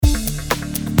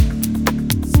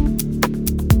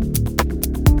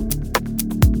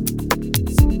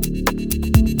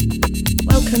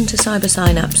Cyber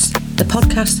Synapse, the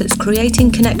podcast that's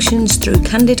creating connections through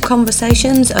candid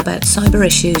conversations about cyber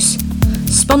issues.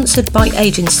 Sponsored by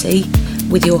Agency,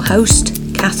 with your host,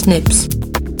 Kath Nibbs.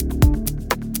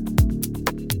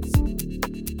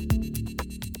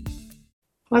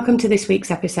 Welcome to this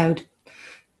week's episode.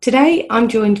 Today I'm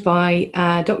joined by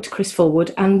Dr. Chris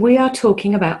Fullwood, and we are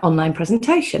talking about online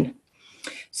presentation.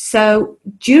 So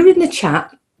during the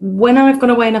chat, when I've gone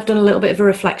away and I've done a little bit of a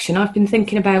reflection, I've been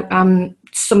thinking about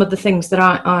some of the things that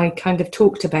I kind of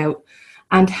talked about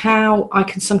and how I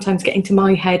can sometimes get into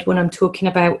my head when I'm talking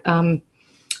about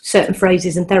certain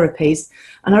phrases and therapies.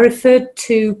 And I referred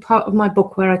to part of my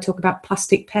book where I talk about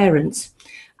plastic parents.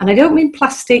 And I don't mean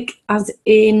plastic as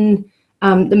in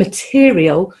the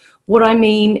material. What I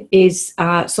mean is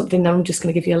something that I'm just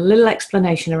going to give you a little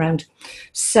explanation around.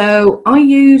 So I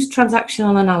use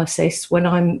transactional analysis when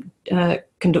I'm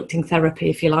conducting therapy,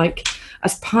 if you like,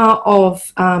 as part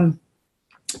of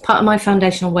my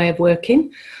foundational way of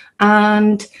working.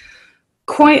 And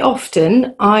quite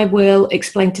often I will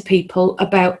explain to people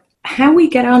about how we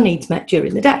get our needs met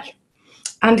during the day.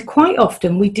 And quite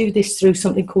often we do this through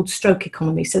something called stroke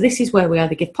economy. So this is where we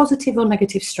either give positive or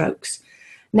negative strokes.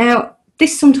 Now,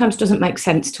 this sometimes doesn't make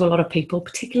sense to a lot of people,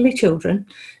 particularly children.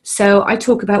 So I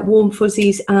talk about warm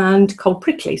fuzzies and cold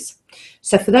pricklies.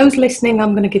 So for those listening,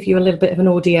 I'm going to give you a little bit of an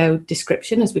audio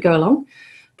description as we go along.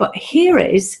 But here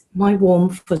is my warm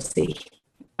fuzzy.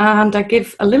 And I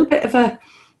give a little bit of an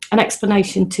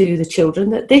explanation to the children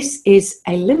that this is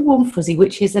a little warm fuzzy,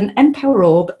 which is an Empower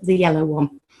Orb, the yellow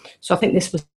one. So I think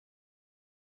this was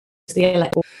the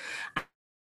yellow.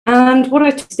 And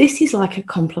this is like a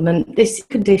compliment, this is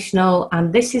conditional,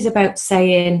 and this is about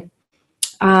saying,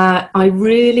 I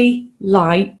really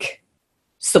like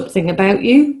something about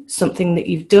you, something that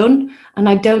you've done, and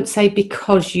I don't say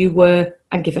because you were,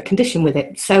 and give a condition with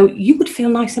it. So you would feel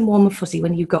nice and warm and fuzzy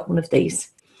when you got one of these.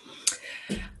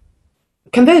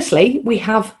 Conversely, we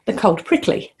have the cold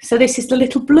prickly. So this is the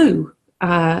little blue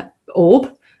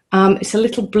orb. It's a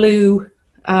little blue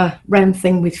round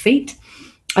thing with feet.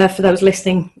 For those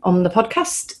listening on the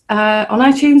podcast on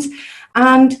iTunes.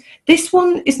 And this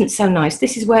one isn't so nice.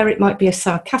 This is where it might be a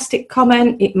sarcastic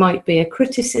comment, it might be a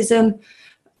criticism,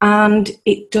 and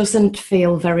it doesn't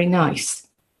feel very nice.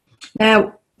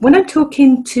 Now, when I'm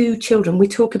talking to children, we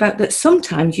talk about that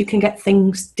sometimes you can get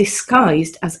things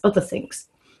disguised as other things.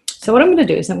 So what I'm going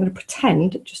to do is I'm going to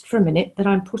pretend just for a minute that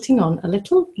I'm putting on a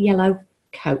little yellow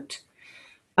coat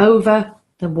over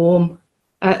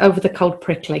the cold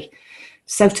prickly.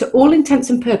 So to all intents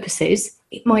and purposes,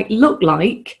 it might look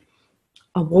like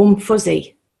a warm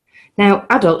fuzzy. Now,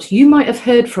 adults, you might have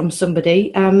heard from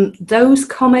somebody those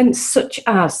comments such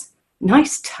as,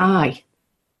 nice tie,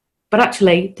 but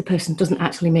actually the person doesn't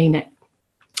actually mean it.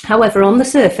 However, on the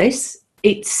surface,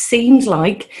 it seems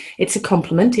like it's a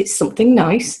compliment, it's something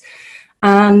nice,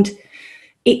 and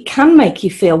it can make you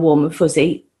feel warm and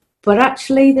fuzzy, but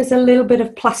actually there's a little bit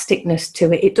of plasticness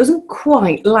to it. It doesn't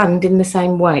quite land in the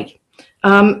same way.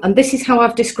 And this is how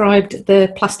I've described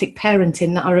the plastic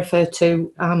parenting that I refer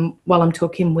to while I'm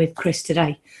talking with Chris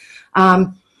today.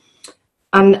 And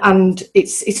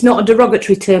it's not a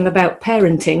derogatory term about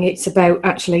parenting. It's about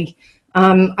actually,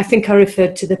 I think I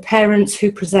referred to the parents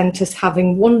who present as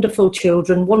having wonderful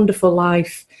children, wonderful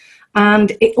life.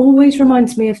 And it always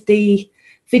reminds me of the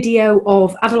video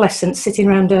of adolescents sitting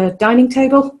around a dining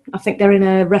table. I think they're in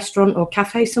a restaurant or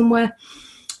cafe somewhere.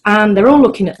 And they're all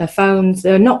looking at their phones,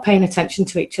 they're not paying attention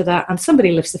to each other, and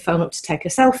somebody lifts the phone up to take a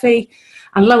selfie,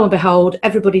 and lo and behold,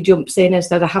 everybody jumps in as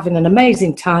though they're having an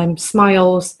amazing time,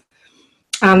 smiles,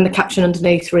 and the caption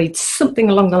underneath reads something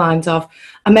along the lines of,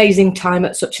 amazing time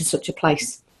at such and such a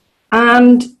place.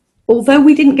 And although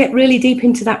we didn't get really deep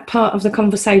into that part of the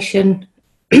conversation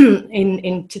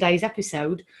in today's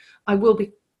episode, I will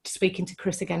be speaking to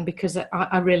Chris again because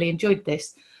I really enjoyed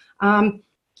this.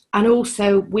 And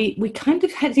also, we kind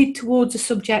of headed towards a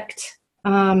subject.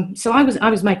 So I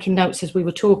was making notes as we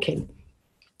were talking,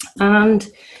 and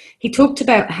he talked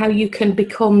about how you can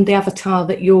become the avatar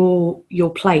that you're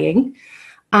playing,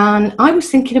 and I was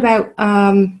thinking about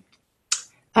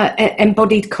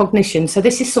embodied cognition. So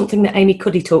this is something that Amy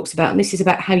Cuddy talks about, and this is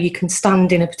about how you can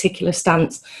stand in a particular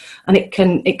stance, and it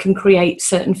can create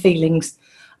certain feelings.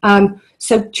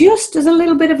 So just as a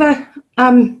little bit of a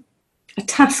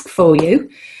task for you.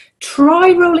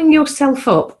 Try rolling yourself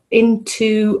up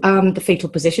into the fetal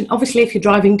position. Obviously, if you're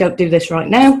driving, don't do this right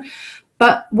now.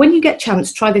 But when you get a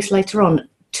chance, try this later on.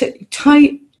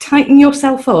 Tighten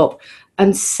yourself up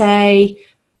and say,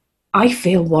 I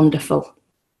feel wonderful.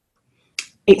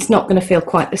 It's not going to feel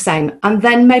quite the same. And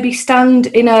then maybe stand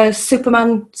in a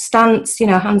Superman stance,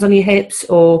 hands on your hips,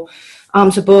 or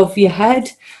arms above your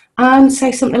head, and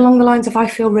say something along the lines of, I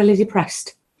feel really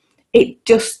depressed. It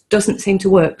just doesn't seem to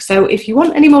work. So if you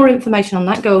want any more information on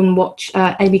that, go and watch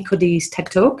Amy Cuddy's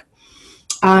TED Talk,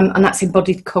 and that's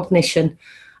embodied cognition.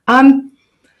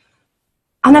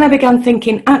 And then I began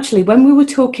thinking, actually, when we were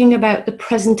talking about the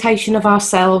presentation of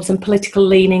ourselves and political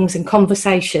leanings and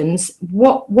conversations,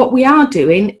 what we are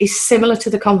doing is similar to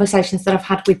the conversations that I've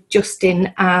had with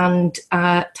Justin and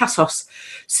Tassos.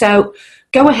 So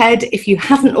go ahead, if you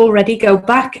haven't already, go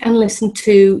back and listen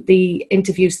to the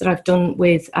interviews that I've done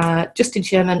with Justin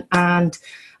Sherman and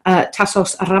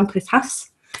Tassos Ramprithas,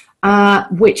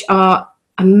 which are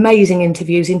amazing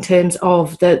interviews in terms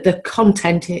of the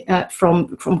content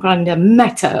from kind of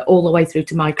meta all the way through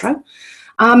to micro.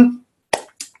 And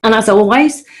as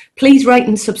always, please rate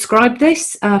and subscribe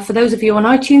this. For those of you on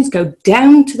iTunes, go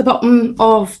down to the bottom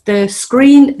of the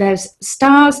screen. There's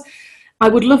stars. I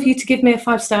would love you to give me a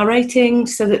 5-star rating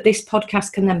so that this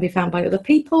podcast can then be found by other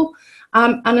people.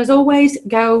 And as always,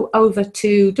 go over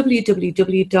to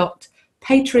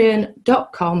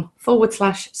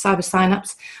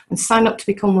patreon.com/cybersynapse and sign up to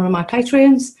become one of my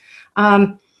Patreons.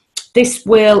 This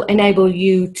will enable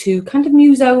you to kind of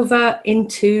muse over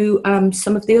into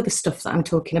some of the other stuff that I'm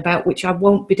talking about, which I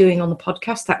won't be doing on the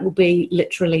podcast. That will be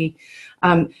literally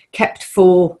kept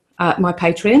for my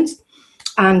Patreons,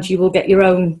 and you will get your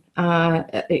own,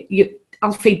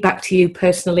 I'll feed back to you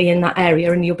personally in that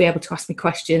area, and you'll be able to ask me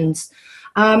questions.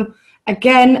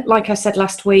 Again, like I said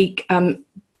last week,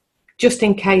 just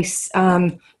in case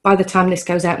by the time this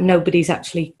goes out, nobody's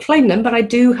actually claimed them, but I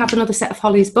do have another set of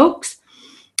Holly's books.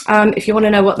 If you want to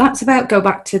know what that's about, go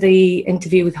back to the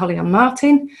interview with Holly and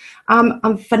Martin.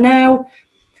 And for now,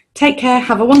 take care,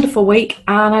 have a wonderful week,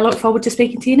 and I look forward to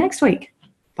speaking to you next week.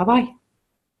 Bye-bye.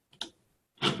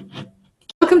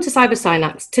 Welcome to Cyber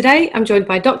Synapse. Today I'm joined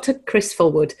by Dr. Chris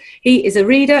Fullwood. He is a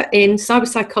reader in cyber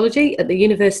psychology at the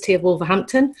University of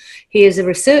Wolverhampton. He is a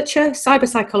researcher, cyber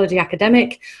psychology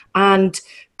academic, and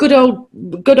good all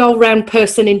round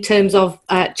person in terms of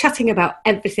chatting about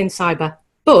everything cyber.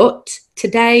 But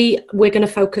today we're going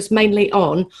to focus mainly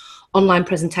on online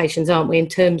presentations, aren't we, in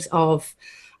terms of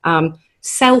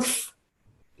self,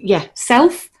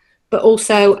 but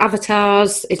also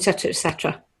avatars, etc.,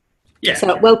 etc. Yeah.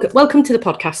 So welcome to the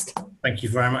podcast. Thank you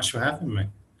very much for having me.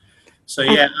 So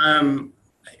yeah,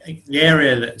 the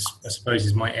area that I suppose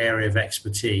is my area of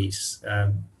expertise,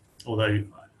 although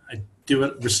I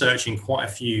do research in quite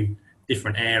a few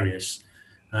different areas,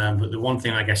 but the one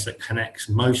thing I guess that connects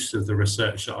most of the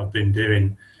research that I've been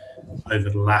doing over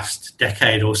the last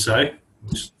decade or so,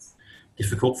 which is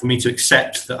difficult for me to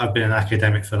accept that I've been an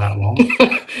academic for that long,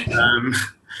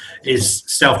 is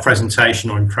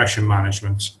self-presentation or impression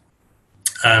management.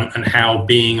 And how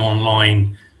being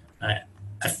online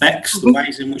affects the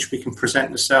ways in which we can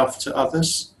present the self to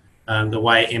others, the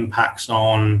way it impacts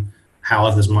on how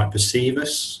others might perceive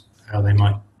us, how they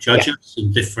might judge us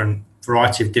in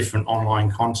variety of different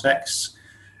online contexts,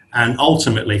 and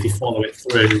ultimately, if you follow it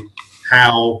through,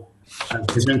 how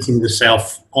presenting the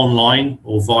self online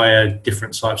or via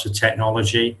different types of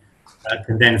technology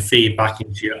can then feed back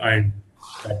into your own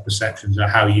perceptions of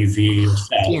how you view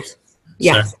yourself. Yes.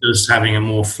 Yes. So does having a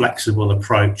more flexible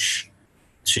approach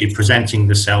to presenting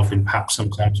the self in perhaps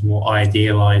sometimes more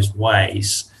idealized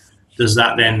ways, does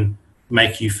that then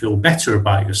make you feel better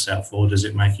about yourself, or does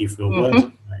it make you feel worse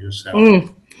about yourself?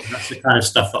 And that's the kind of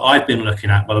stuff that I've been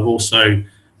looking at, but I've also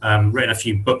written a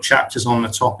few book chapters on the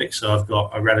topic, so I've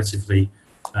got a relatively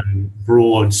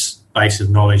broad base of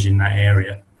knowledge in that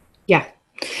area.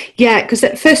 Yeah, because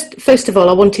first of all,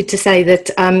 I wanted to say that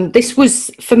this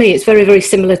was, for me, it's very, very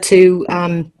similar to,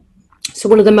 so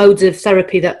one of the modes of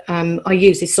therapy that I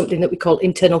use is something that we call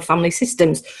internal family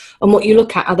systems. And what you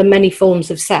look at are the many forms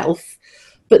of self.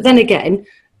 But then again,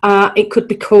 it could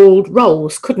be called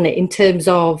roles, couldn't it? In terms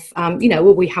of,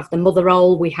 we have the mother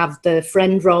role, we have the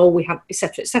friend role, we have et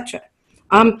cetera, et cetera.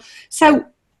 So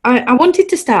I wanted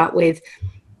to start with,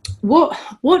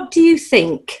 what do you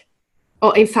think,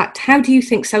 or in fact, how do you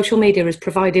think social media has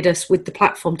provided us with the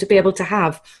platform to be able to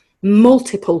have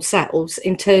multiple selves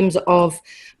in terms of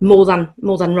more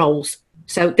than roles?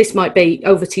 So this might be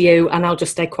over to you, and I'll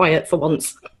just stay quiet for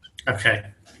once.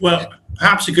 Okay. Well,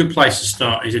 perhaps a good place to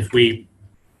start is if we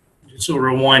sort of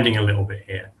rewinding a little bit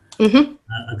here.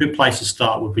 A good place to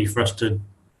start would be for us to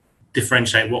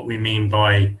differentiate what we mean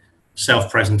by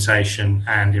self-presentation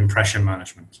and impression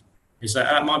management. Is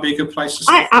that might be a good place to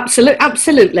start?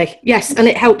 Absolutely, yes, and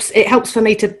it helps for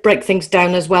me to break things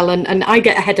down as well, and I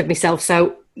get ahead of myself,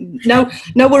 so no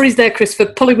worries there, Chris, for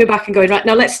pulling me back and going, right,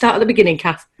 now let's start at the beginning,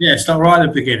 Kath. Yeah, start right at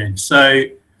the beginning. So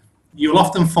you'll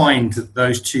often find that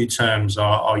those two terms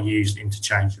are used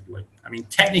interchangeably. I mean,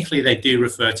 technically they do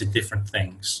refer to different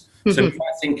things. So if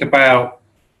I think about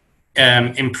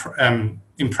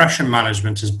impression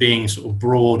management as being sort of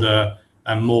broader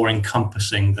and more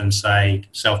encompassing than, say,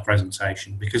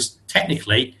 self-presentation, because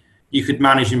technically you could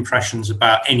manage impressions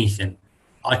about anything.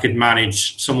 I could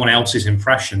manage someone else's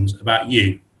impressions about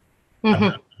you,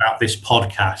 about this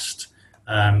podcast,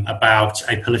 about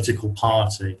a political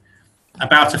party,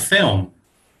 about a film,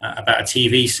 about a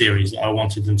TV series that I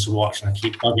wanted them to watch, and I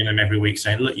keep bugging them every week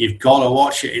saying, look, you've got to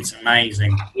watch it, it's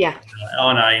amazing. Yeah.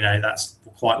 Oh no, that's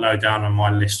quite low down on my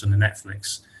list on the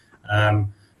Netflix.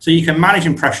 So you can manage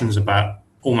impressions about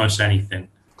almost anything.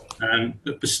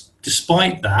 But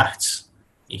despite that,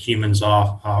 humans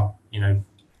are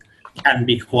can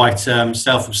be quite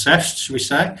self-obsessed, should we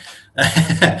say?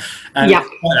 And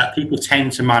despite that, people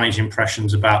tend to manage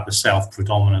impressions about the self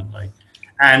predominantly.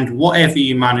 And whatever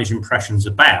you manage impressions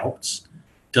about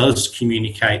does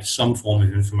communicate some form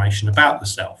of information about the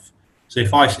self. So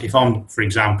if I'm, for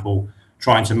example,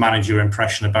 trying to manage your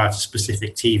impression about a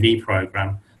specific TV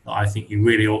program that I think you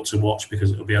really ought to watch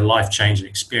because it'll be a life-changing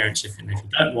experience, if you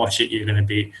don't watch it, you're going to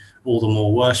be all the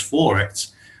more worse for it.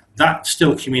 That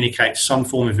still communicates some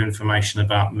form of information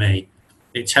about me.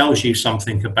 It tells you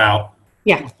something about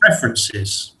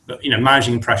preferences. But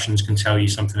managing impressions can tell you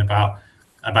something about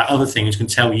other things, can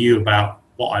tell you about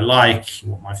what I like,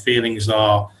 what my feelings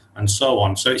are, and so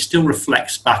on. So it still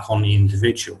reflects back on the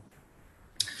individual.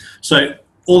 So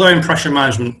although impression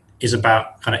management is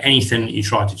about kind of anything that you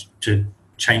try to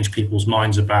change people's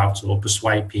minds about or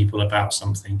persuade people about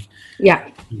something,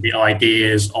 the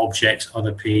ideas, objects,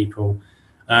 other people,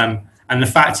 and the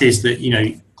fact is that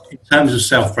in terms of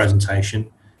self-presentation,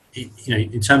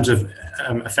 in terms of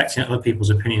affecting other people's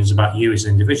opinions about you as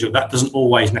an individual, that doesn't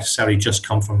always necessarily just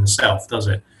come from the self, does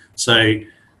it? So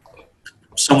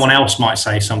someone else might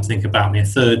say something about me, a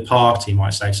third party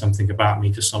might say something about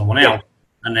me to someone else,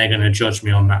 and they're going to judge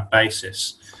me on that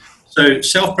basis. So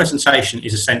self-presentation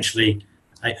is essentially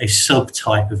a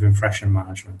subtype of impression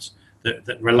management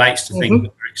that relates to things that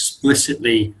are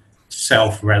explicitly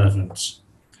self-relevant.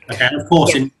 Okay, and of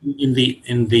course, in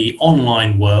the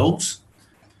online world,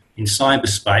 in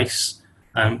cyberspace,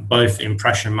 both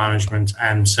impression management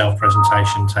and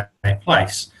self-presentation take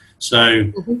place.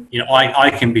 So, I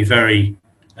can be very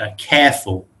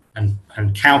careful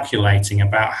and calculating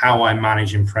about how I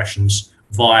manage impressions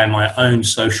via my own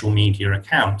social media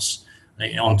accounts.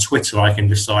 On Twitter, I can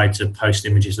decide to post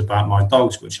images about my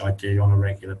dogs, which I do on a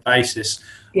regular basis,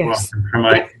 or I can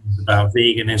promote things about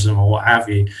veganism or what have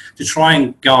you, to try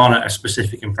and garner a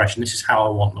specific impression. This is how I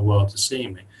want the world to see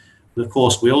me. But of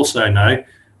course, we also know,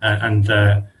 and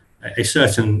a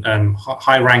certain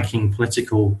high-ranking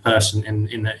political person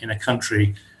in a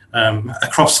country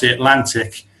across the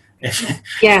Atlantic.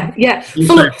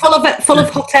 full of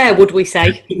hot air, would we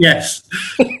say? Yes,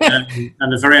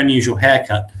 and a very unusual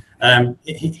haircut.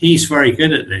 He's very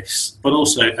good at this, but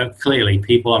also clearly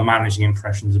people are managing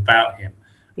impressions about him.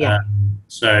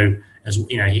 So as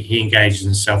he engages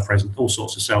in all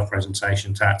sorts of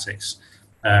self-presentation tactics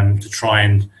to try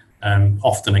and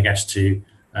often, I guess, to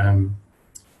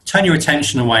turn your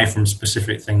attention away from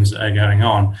specific things that are going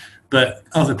on. But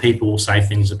other people will say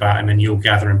things about him, and you'll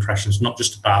gather impressions not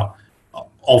just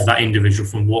of that individual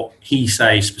from what he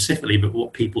says specifically, but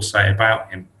what people say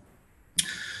about him.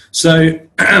 So,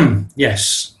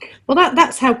 yes. Well,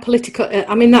 that's how political.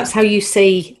 That's how you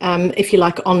see, if you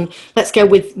like, on. Let's go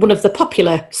with one of the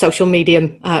popular social media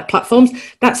platforms.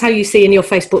 That's how you see in your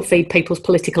Facebook feed people's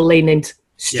political leanings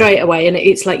straight away, and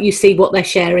it's like you see what they're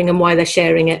sharing and why they're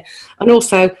sharing it, and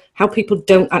also how people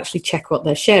don't actually check what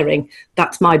they're sharing.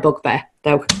 That's my bugbear,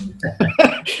 though.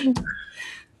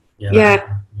 A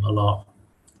lot.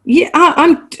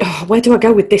 Where do I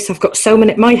go with this? I've got so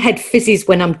many. My head fizzes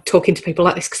when I'm talking to people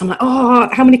like this because I'm like,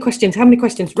 how many questions?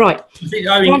 Right.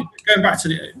 Going back to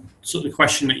the sort of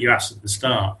question that you asked at the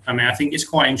start. I think it's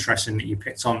quite interesting that you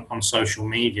picked on social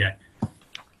media,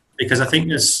 because I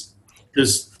think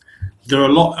there are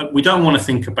a lot we don't want to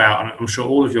think about, and I'm sure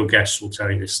all of your guests will tell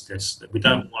you this that we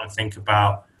don't want to think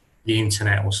about the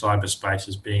internet or cyberspace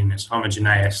as being this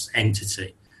homogeneous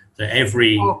entity that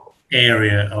every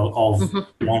area of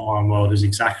the online world is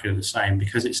exactly the same,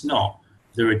 because it's not.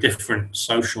 There are different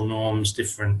social norms,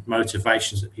 different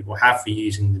motivations that people have for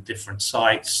using the different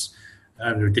sites.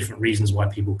 There are different reasons why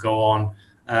people go on,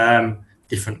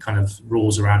 different kind of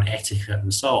rules around etiquette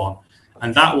and so on.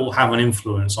 And that will have an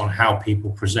influence on how people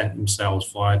present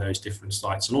themselves via those different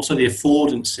sites, and also the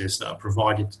affordances that are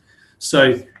provided.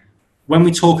 So when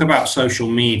we talk about social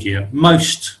media,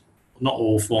 most, not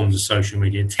all forms of social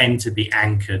media tend to be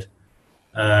anchored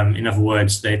In other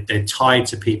words, they're tied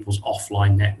to people's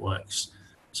offline networks.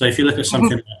 So if you look at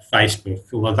something like Facebook,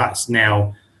 well, that's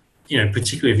now,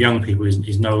 particularly of young people,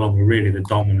 is no longer really the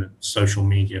dominant social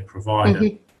media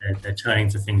provider. They're turning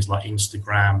to things like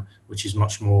Instagram, which is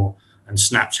much more, and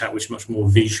Snapchat, which is much more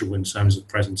visual in terms of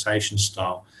presentation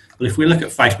style. But if we look at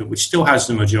Facebook, which still has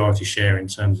the majority share in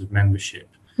terms of membership,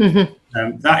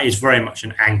 that is very much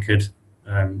an anchored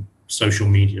social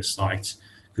media site,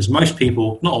 because most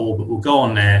people, not all, but will go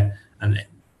on there, and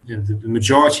the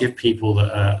majority of people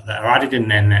that are added in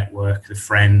their network, the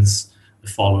friends, the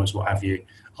followers, what have you,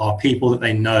 are people that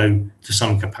they know to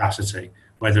some capacity,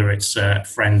 whether it's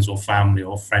friends or family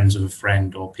or friends of a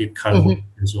friend or people,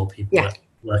 co-workers or people that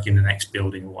work in the next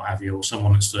building or what have you, or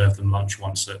someone that served them lunch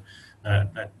once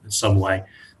at Subway,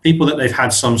 people that they've had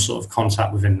some sort of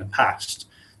contact with in the past.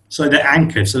 So they're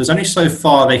anchored. So there's only so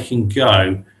far they can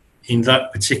go in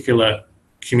that particular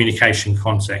communication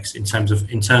context in terms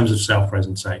of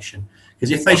self-presentation.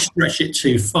 Because if they stretch it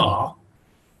too far,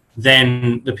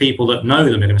 then the people that know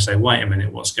them are going to say, wait a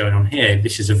minute, what's going on here?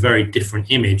 This is a very different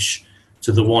image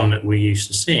to the one that we're used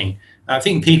to seeing. I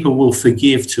think people will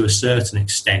forgive to a certain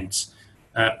extent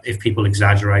if people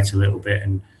exaggerate a little bit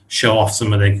and show off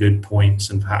some of their good points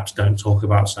and perhaps don't talk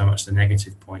about so much the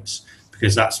negative points,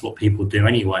 because that's what people do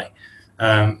anyway.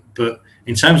 But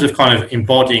in terms of kind of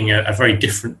embodying a very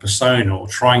different persona or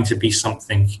trying to be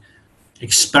something,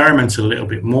 experiment a little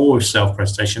bit more with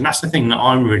self-presentation, that's the thing that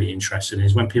I'm really interested in,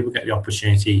 is when people get the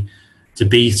opportunity to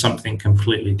be something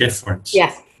completely different,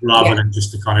 rather than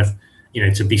just to kind of,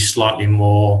 to be slightly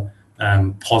more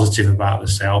positive about the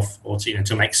self, or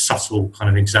to make subtle kind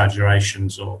of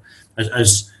exaggerations, or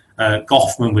as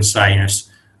Goffman would say,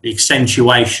 the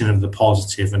accentuation of the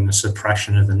positive and the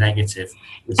suppression of the negative,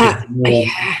 which is more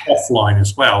offline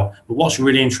as well. But what's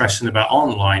really interesting about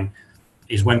online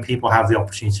is when people have the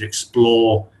opportunity to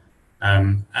explore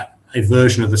a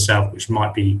version of the self which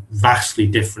might be vastly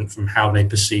different from how they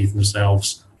perceive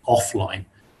themselves offline.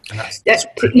 And that's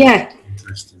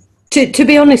interesting. To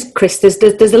be honest, Chris,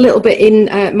 there's a little bit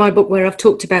in my book where I've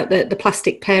talked about the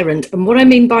plastic parent. And what I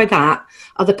mean by that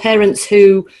are the parents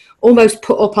who almost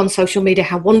put up on social media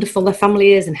how wonderful their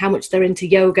family is and how much they're into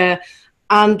yoga.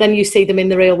 And then you see them in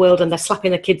the real world and they're slapping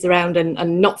their kids around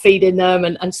and not feeding them.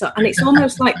 And it's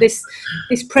almost like this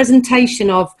presentation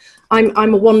of, I'm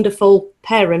a wonderful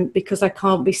parent because I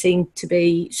can't be seen to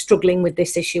be struggling with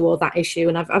this issue or that issue.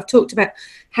 And I've talked about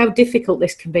how difficult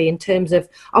this can be in terms of,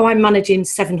 I'm managing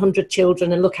 700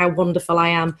 children and look how wonderful I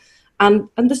am. And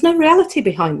there's no reality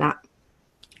behind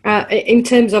that in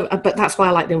terms of, but that's why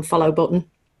I like the unfollow button.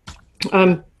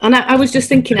 And I was just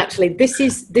thinking, actually, this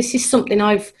is something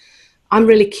I'm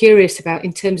really curious about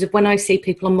in terms of when I see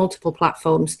people on multiple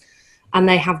platforms and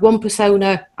they have one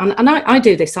persona, and I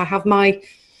do this. I have my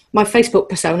Facebook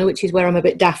persona, which is where I'm a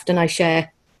bit daft and I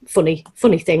share funny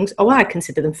things. I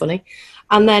consider them funny.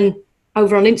 And then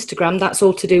over on Instagram, that's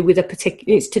all to do with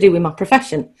it's to do with my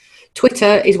profession.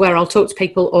 Twitter is where I'll talk to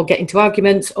people or get into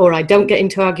arguments, or I don't get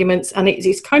into arguments. And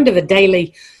it's kind of a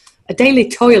daily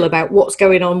toil about what's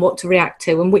going on, what to react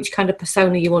to, and which kind of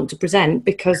persona you want to present,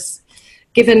 because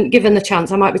given the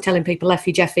chance, I might be telling people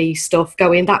Effie Jeffy stuff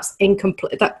going, that's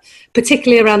incomplete, that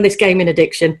particularly around this gaming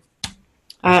addiction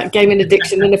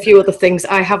and a few other things.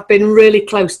 I have been really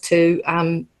close to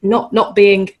not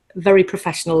being very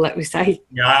professional, let me say.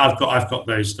 Yeah, I've got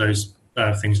those things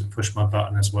that push my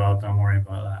button as well. Don't worry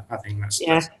about that. I think that's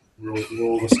we're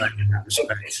all the same in that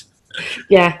respect.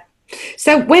 Yeah.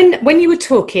 So when you were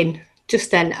talking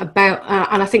just then about,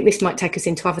 and I think this might take us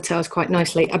into avatars quite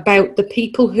nicely, about the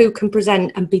people who can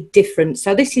present and be different.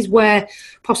 So this is where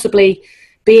possibly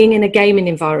being in a gaming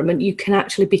environment, you can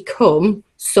actually become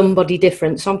somebody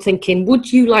different. So I'm thinking,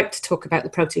 would you like to talk about the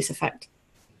Proteus effect?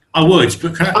 I would,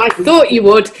 but I thought you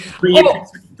would.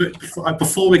 But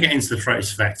before we get into the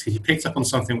Proteus effect, because you picked up on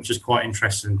something which is quite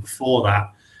interesting before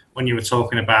that, when you were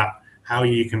talking about how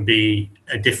you can you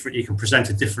can present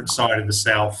a different side of the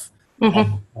self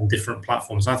on different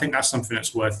platforms. And I think that's something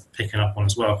that's worth picking up on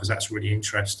as well, because that's really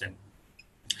interesting.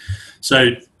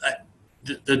 So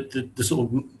the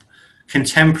sort of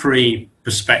contemporary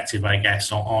perspective, I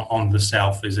guess, on the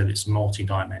self is that it's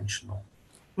multidimensional.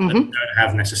 That you don't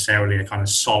have necessarily a kind of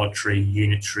solitary,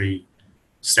 unitary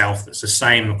self that's the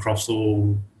same across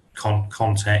all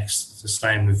contexts, the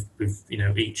same with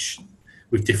each,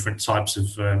 with different types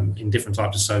of in different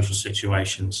types of social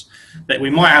situations. That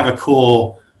we might have a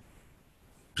core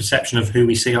perception of who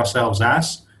we see ourselves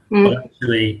as, but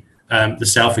actually the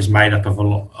self is made up of a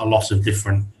lot of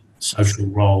different social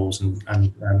roles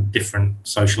and different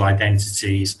social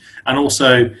identities, and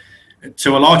also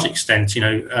to a large extent,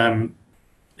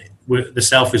 the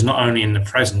self is not only in the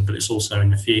present, but it's also in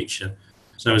the future.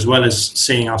 So as well as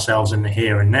seeing ourselves in the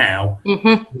here and now,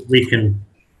 we can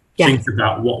think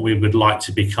about what we would like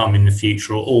to become in the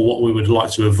future, or what we would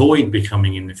like to avoid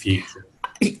becoming in the future.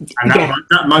 And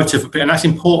that motive, and that's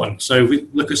important. So we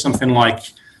look at something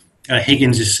like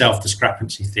Higgins'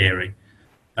 self-discrepancy theory.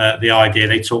 The idea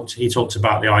he talked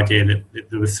about the idea that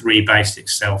there were three basic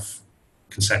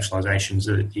self-conceptualizations: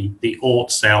 the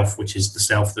ought self, which is the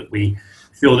self that we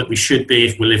feel that we should be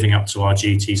if we're living up to our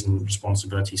duties and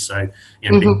responsibilities. So,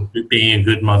 being a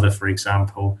good mother, for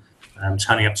example,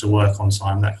 turning up to work on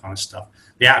time, that kind of stuff.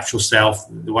 The actual self,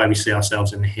 the way we see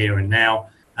ourselves in the here and now,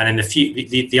 and in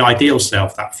the ideal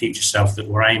self, that future self that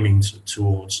we're aiming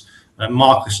towards.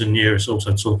 Marcus and Neurus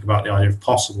also talk about the idea of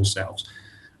possible selves.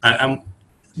 And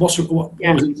what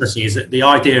was interesting is that the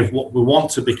idea of what we want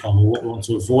to become, or what we want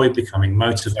to avoid becoming,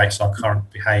 motivates our current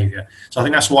behaviour. So I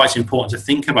think that's why it's important to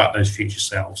think about those future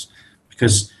selves,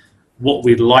 because what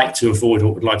we'd like to avoid or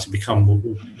what we'd like to become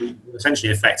will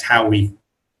essentially affect how we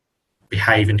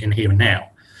behave in here and now.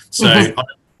 So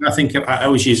I think I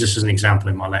always use this as an example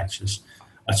in my lectures.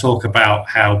 I talk about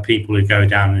how people who go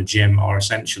down in the gym are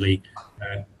essentially,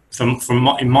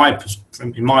 in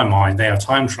my mind, they are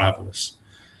time travellers.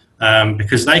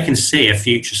 Because they can see a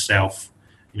future self,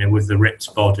 with the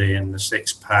ripped body and the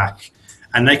six-pack,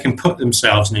 and they can put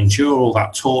themselves and endure all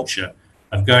that torture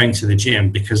of going to the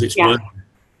gym because it's worth it.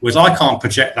 Whereas I can't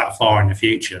project that far in the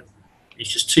future.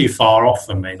 It's just too far off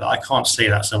for me that I can't see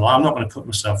that. So I'm not going to put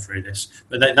myself through this.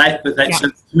 But so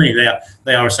to me,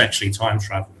 they are essentially time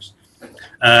travellers.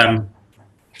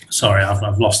 Sorry,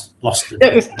 I've lost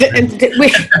it.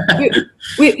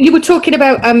 You were talking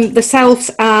about the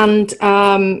selves and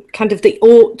kind of the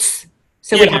oughts.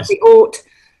 So we have the ought.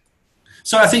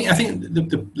 So I think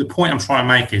the point I'm trying to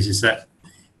make is that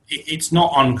it's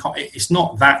not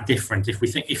that different. If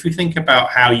we think about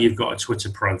how you've got a Twitter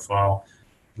profile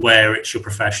where it's your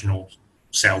professional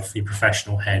self, your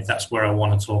professional head, that's where I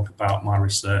want to talk about my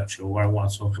research or where I want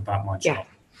to talk about my job.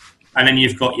 And then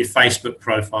you've got your Facebook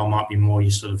profile, might be more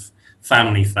your sort of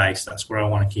family face. That's where I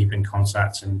want to keep in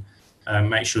contact and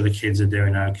make sure the kids are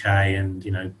doing okay,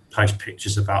 and post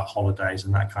pictures about holidays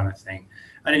and that kind of thing.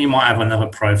 And then you might have another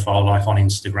profile like on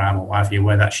Instagram or what have you,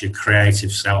 where that's your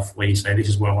creative self, where you say this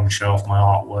is where I want to show off my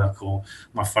artwork or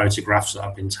my photographs that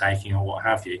I've been taking or what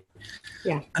have you.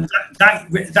 And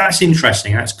that's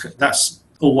interesting. That's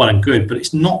all well and good, but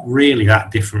it's not really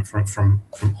that different from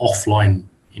offline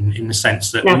in the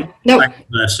sense that we're not the same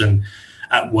person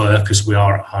at work as we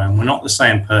are at home. We're not the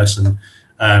same person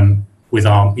with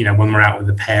our, when we're out with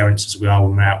the parents as we are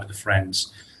when we're out with the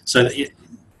friends. So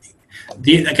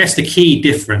I guess the key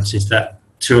difference is that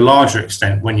to a larger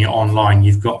extent, when you're online,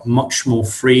 you've got much more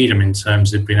freedom in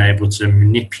terms of being able to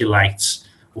manipulate,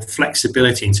 or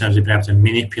flexibility in terms of being able to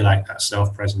manipulate that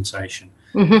self-presentation.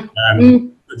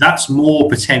 That's more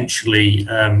potentially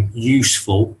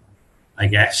useful, I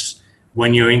guess,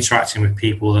 when you're interacting with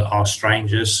people that are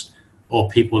strangers or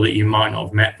people that you might not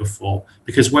have met before.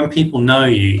 Because when people know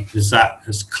you, there's that,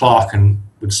 as Clark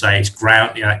would say, it's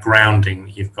grounding.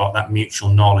 You've got that mutual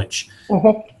knowledge.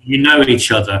 You know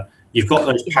each other. You've got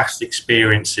those past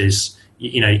experiences,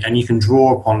 and you can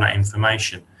draw upon that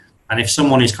information. And if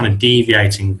someone is kind of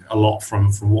deviating a lot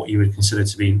from what you would consider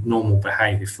to be normal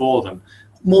behaviour for them,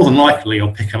 more than likely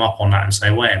you'll pick them up on that and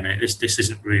say, wait a minute, this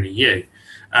isn't really you.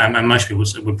 And most people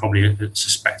would probably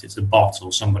suspect it's a bot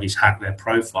or somebody's hacked their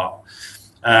profile.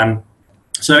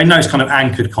 So in those kind of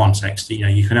anchored contexts,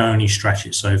 you can only stretch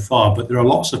it so far, but there are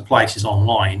lots of places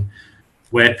online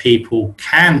where people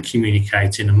can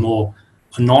communicate in a more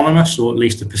anonymous, or at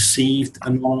least a perceived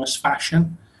anonymous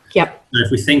fashion. So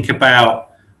if we think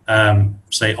about,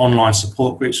 say, online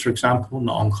support groups, for example,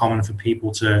 not uncommon for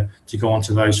people to go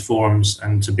onto those forums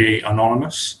and to be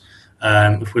anonymous.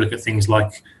 If we look at things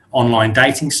like online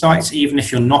dating sites, even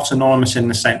if you're not anonymous in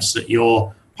the sense that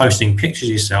you're posting pictures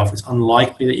of yourself, it's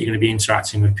unlikely that you're going to be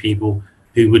interacting with people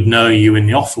who would know you in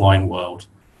the offline world.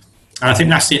 And I think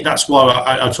that's it. That's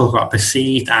why I talk about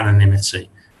perceived anonymity.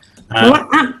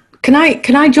 Can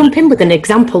I jump in with an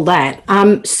example there?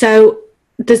 So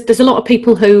there's a lot of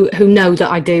people who know that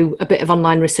I do a bit of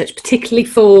online research, particularly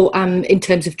for in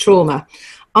terms of trauma.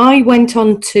 I went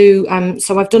on to,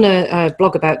 so I've done a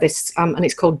blog about this, and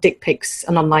it's called Dick Pics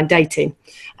and Online Dating.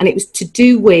 And it was to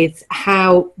do with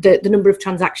how the number of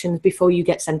transactions before you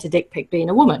get sent a dick pic being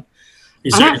a woman.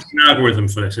 Is there an algorithm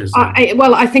for this?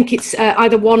 I think it's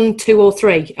either 1, 2 or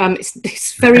 3.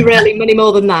 It's very rarely many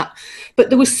more than that. But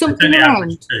there was something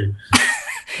around.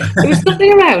 There was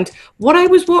something around. What I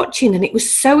was watching, and it was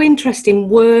so interesting,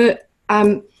 were,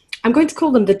 I'm going to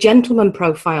call them the gentleman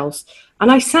profiles.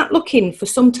 And I sat looking for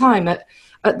some time at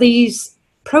these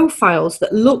profiles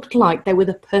that looked like they were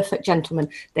the perfect gentleman.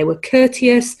 They were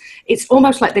courteous. It's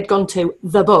almost like they'd gone to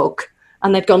the book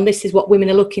and they'd gone, this is what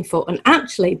women are looking for. And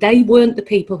actually, they weren't the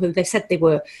people who they said they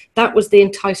were. That was the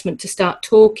enticement to start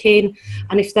talking.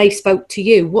 And if they spoke to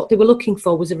you, what they were looking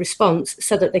for was a response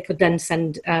so that they could then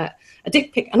send a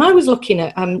dick pic. And I was looking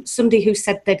at somebody who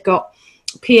said they'd got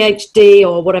PhD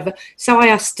or whatever. So I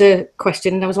asked a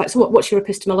question and I was like, so what's your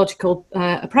epistemological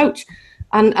approach?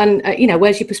 And you know,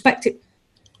 where's your perspective?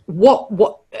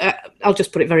 I'll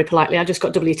just put it very politely. I just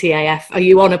got WTAF. Are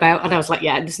you on about? And I was like,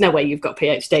 yeah, there's no way you've got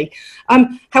PhD.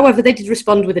 However, they did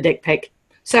respond with a dick pic.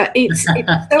 So it's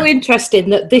so interesting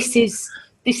that this is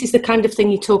the kind of thing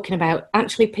you're talking about.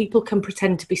 Actually, people can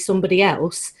pretend to be somebody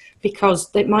else because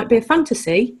it might be a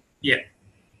fantasy. Yeah.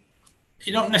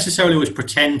 You don't necessarily always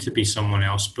pretend to be someone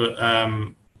else, but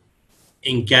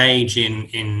engage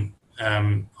in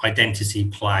identity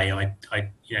play.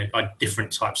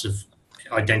 Different types of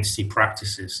identity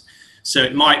practices. So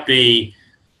there might be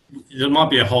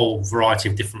a whole variety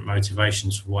of different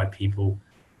motivations for why people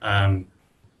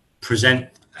present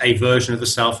a version of the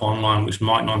self online, which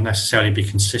might not necessarily be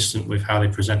consistent with how they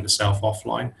present the self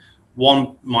offline.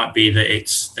 One might be that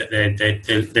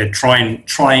they're trying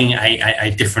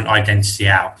a different identity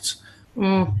out.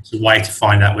 It's a way to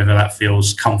find out whether that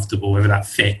feels comfortable, whether that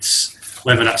fits,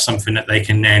 whether that's something that they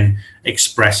can then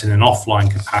express in an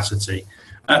offline capacity.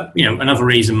 Another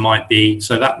reason might be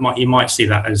you might see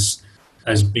that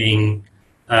as being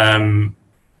a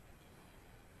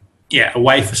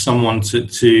way for someone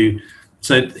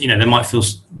they might feel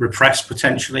repressed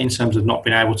potentially in terms of not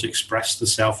being able to express the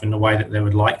self in the way that they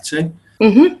would like to.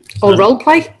 Mm-hmm. Or role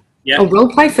play. Yeah. Or role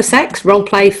play for sex, role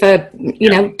play for,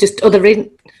 just other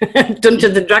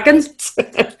Dungeons and Dragons.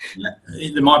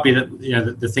 There might be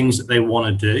that, the things that they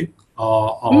want to do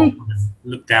are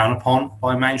looked down upon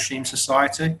by mainstream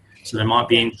society. So they might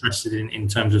be interested in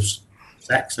terms of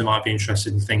sex. They might be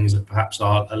interested in things that perhaps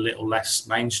are a little less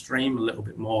mainstream, a little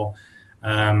bit more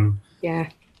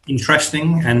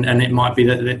interesting. And it might be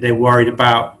that they're worried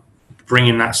about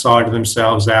bringing that side of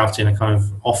themselves out in a kind of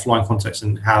offline context,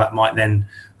 and how that might then,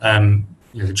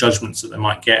 the judgments that they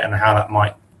might get, and how that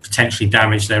might potentially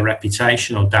damage their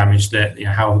reputation or damage their,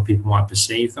 how other people might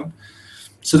perceive them.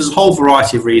 So there's a whole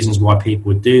variety of reasons why people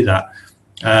would do that.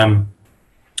 The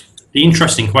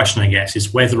interesting question, I guess,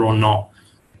 is whether or not.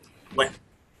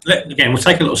 Again, we'll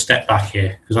take a little step back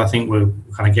here because I think we're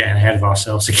kind of getting ahead of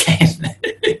ourselves again.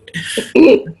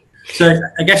 So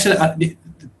I guess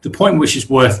the point which is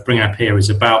worth bringing up here is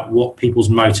about what people's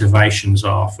motivations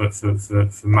are for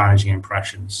managing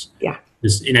impressions. Yeah.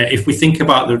 Because, if we think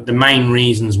about the main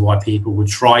reasons why people would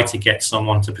try to get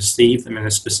someone to perceive them in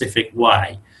a specific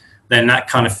way, then that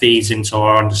kind of feeds into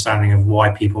our understanding of why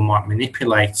people might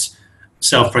manipulate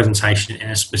self-presentation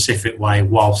in a specific way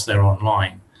whilst they're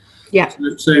online. Yeah.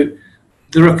 So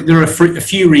there are a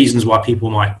few reasons why people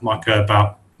might go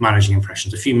about managing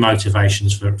impressions, a few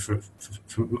motivations for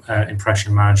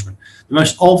impression management. The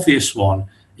most obvious one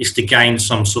is to gain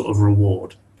some sort of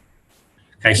reward.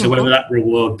 Okay, so whether that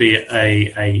reward be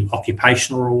a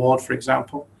occupational reward, for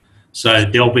example. So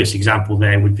the obvious example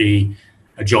there would be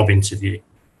a job interview.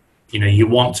 You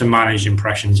want to manage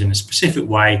impressions in a specific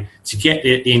way to get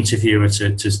the interviewer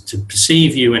to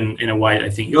perceive you in a way that they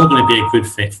think you're going to be a good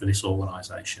fit for this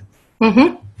organisation. Mm-hmm.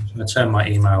 I'm going to turn my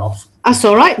email off. That's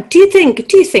all right. Do you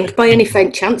think by any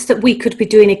faint chance that we could be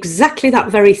doing exactly that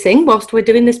very thing whilst we're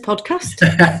doing this podcast?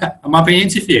 Am I being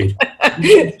interviewed?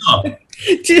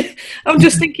 I'm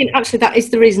just thinking, actually, that is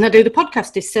the reason I do the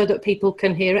podcast, is so that people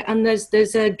can hear it, and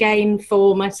there's a gain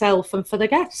for myself and for the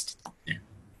guest.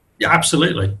 Yeah,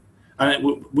 absolutely.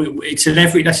 It's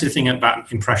that's the thing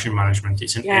about impression management.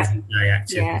 It's an everyday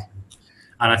activity,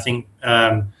 and I think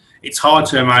it's hard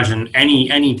to imagine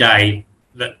any day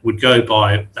that would go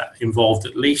by that involved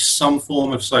at least some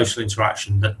form of social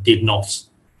interaction that did not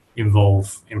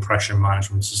involve impression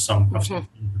management to some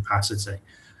capacity.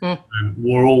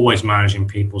 We're always managing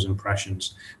people's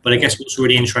impressions, but I guess what's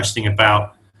really interesting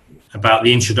about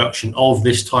the introduction of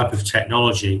this type of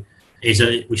technology is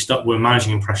that we're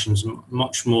managing impressions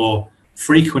much more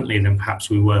frequently than perhaps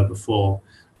we were before.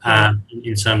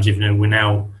 In terms of we're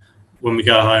now, when we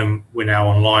go home, we're now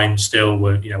online still.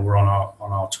 We're on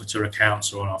our Twitter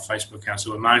accounts or on our Facebook accounts,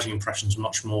 so we're managing impressions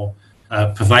much more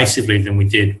pervasively than we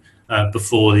did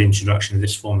before the introduction of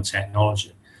this form of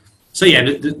technology. So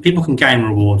people can gain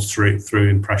rewards through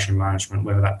impression management,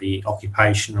 whether that be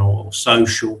occupational or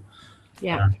social.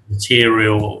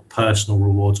 Material or personal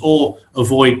rewards, or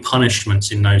avoid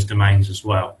punishments in those domains as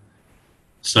well.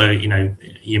 So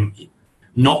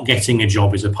not getting a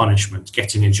job is a punishment,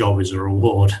 getting a job is a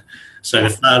reward. So the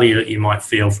failure that you might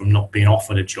feel from not being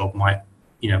offered a job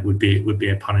would be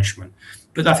a punishment.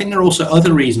 But I think there are also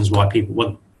other reasons why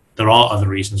there are other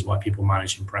reasons why people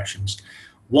manage impressions.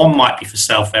 One might be for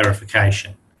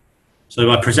self-verification. So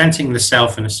by presenting the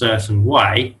self in a certain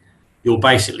way, you're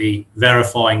basically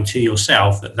verifying to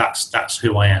yourself that that's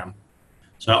who I am.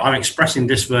 So I'm expressing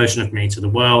this version of me to the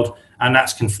world, and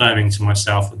that's confirming to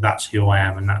myself that that's who I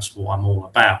am and that's what I'm all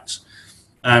about.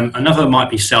 Another might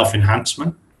be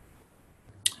self-enhancement.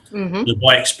 Mm-hmm. So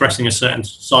by expressing a certain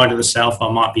side of the self, I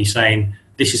might be saying,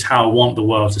 this is how I want the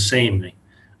world to see me.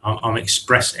 I'm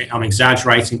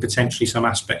exaggerating potentially some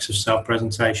aspects of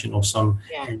self-presentation or some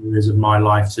areas of my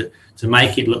life to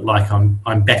make it look like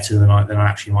I'm better than I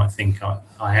actually might think I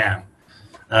am.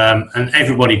 And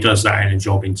everybody does that in a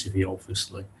job interview,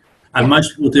 obviously. And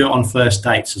most people do it on first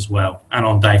dates as well, and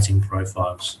on dating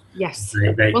profiles. Yes.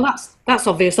 Well, that's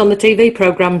obvious on the TV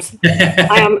programs.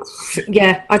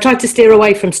 I tried to steer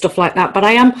away from stuff like that, but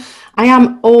I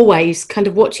am always kind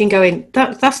of watching, going,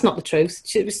 that's not the truth.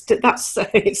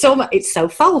 It's so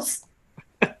false.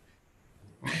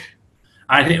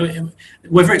 I think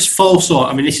whether it's false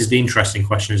or, this is the interesting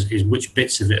question: is which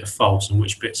bits of it are false and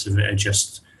which bits of it are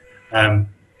just.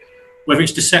 Whether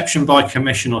it's deception by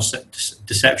commission or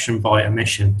deception by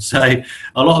omission. So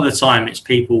a lot of the time it's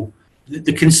people,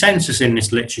 the consensus in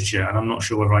this literature, and I'm not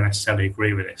sure whether I necessarily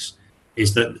agree with this,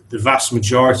 is that the vast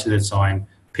majority of the time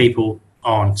people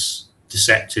aren't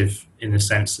deceptive in the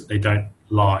sense that they don't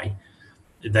lie.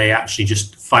 They actually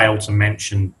just fail to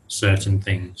mention certain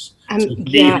things. So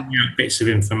leaving out bits of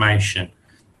information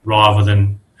rather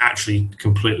than actually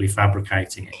completely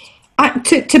fabricating it.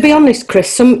 To be honest,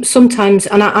 Chris, sometimes,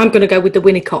 and I'm going to go with the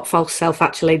Winnicott false self,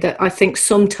 actually, that I think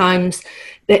sometimes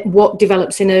that what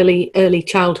develops in early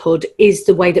childhood is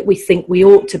the way that we think we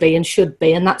ought to be and should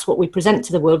be, and that's what we present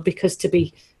to the world, because to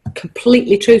be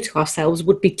completely true to ourselves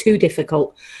would be too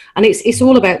difficult. And it's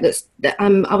all about this.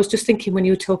 I was just thinking when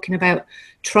you were talking about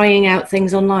trying out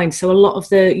things online, so a lot of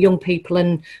the young people,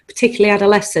 and particularly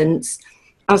adolescents,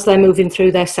 as they're moving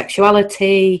through their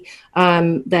sexuality,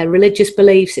 their religious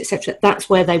beliefs, etc., that's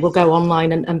where they will go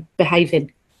online and behave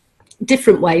in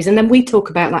different ways. And then we talk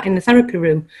about that in the therapy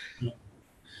room.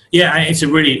 Yeah, in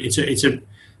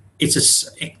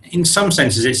some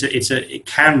senses, it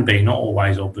can be, not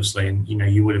always, obviously. And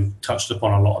you would have touched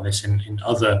upon a lot of this in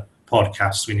other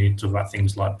podcasts. We need to talk about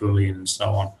things like bullying and so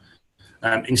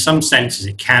on. In some senses,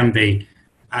 it can be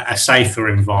a safer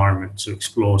environment to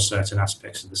explore certain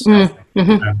aspects of the self.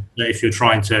 Mm-hmm. If you're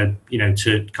trying to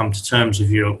come to terms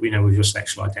with with your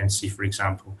sexual identity, for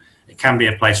example, it can be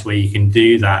a place where you can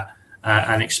do that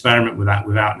and experiment with that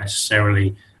without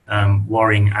necessarily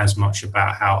worrying as much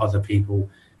about how other people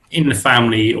in the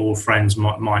family or friends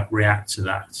might react to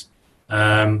that.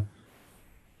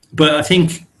 But I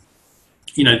think,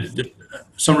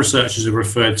 some researchers have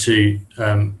referred to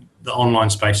the online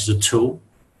space as a tool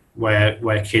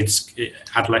where kids,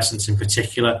 adolescents in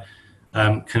particular,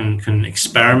 can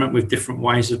experiment with different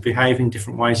ways of behaving,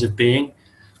 different ways of being,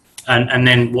 and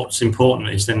then what's important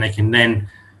is then they can then,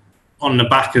 on the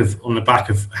back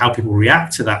of how people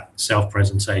react to that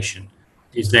self-presentation,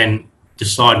 is then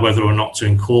decide whether or not to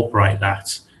incorporate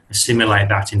that, assimilate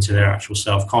that into their actual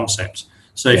self-concept.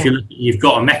 So if you've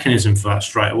got a mechanism for that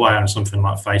straight away on something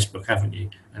like Facebook, haven't you,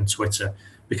 and Twitter.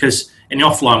 Because in the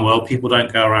offline world, people don't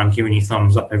go around giving you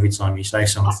thumbs up every time you say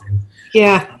something.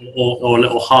 Yeah. Or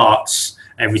little hearts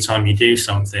every time you do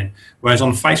something. Whereas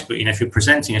on Facebook, if you're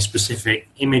presenting a specific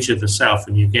image of the self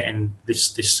and you're getting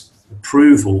this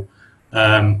approval,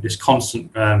 this constant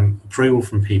approval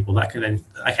from people, that can then,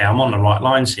 okay, I'm on the right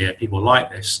lines here. People like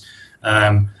this.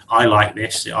 I like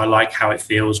this. I like how it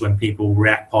feels when people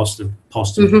react positively.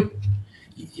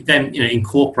 Mm-hmm. Then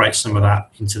incorporate some of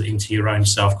that into your own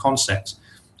self-concept.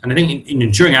 And I think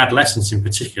during adolescence in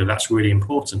particular, that's really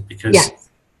important, because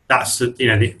that's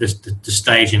the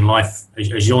stage in life,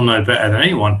 as you'll know better than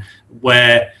anyone,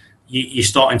 where you're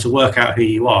starting to work out who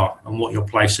you are and what your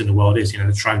place in the world is.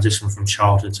 The transition from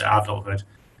childhood to adulthood.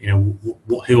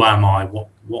 Who am I? What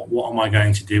am I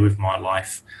going to do with my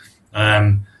life?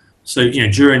 So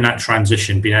during that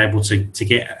transition, being able to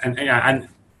get and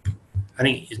I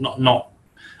think it's not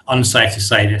unsafe to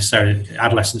say necessarily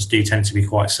adolescents do tend to be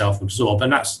quite self-absorbed,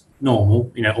 and that's normal.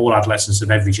 All adolescents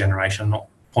of every generation. I'm not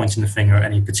pointing the finger at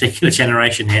any particular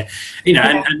generation here.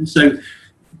 And so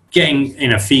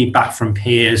getting feedback from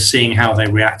peers, seeing how they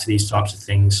react to these types of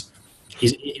things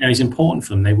is important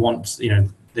for them. They want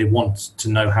to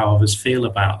know how others feel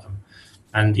about them,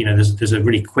 and there's a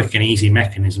really quick and easy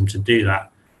mechanism to do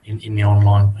that in the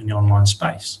online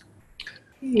space.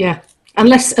 Yeah.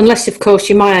 Unless of course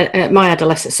you're my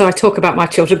adolescent. So I talk about my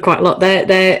children quite a lot.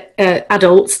 They're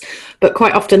adults, but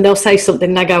quite often they'll say something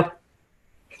and I go,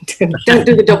 "Don't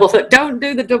do the don't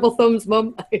do the double thumbs,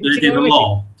 Mum." Do they do the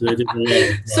lol?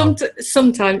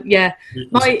 Sometimes, yeah.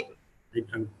 My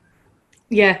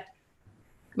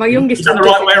youngest. Is that the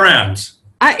right way around?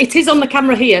 It is on the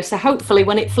camera here, so hopefully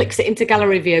when it flicks it into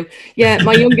gallery view,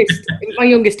 my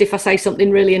youngest, if I say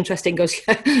something really interesting, goes,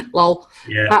 "Lol."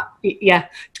 Yeah.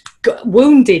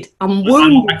 Wounded. I'm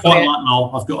wounded. I quite like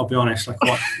lol. I've got to be honest. I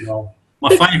quite like lol. My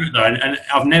favourite though, and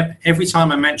I've never. Every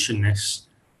time I mention this,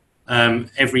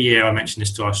 every year I mention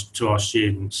this to our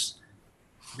students,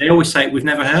 they always say we've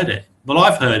never heard it. Well,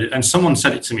 I've heard it, and someone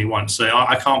said it to me once, so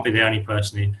I can't be the only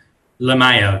person who.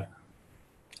 LMAO.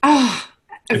 Have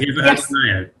you ever heard of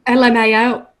LMAO?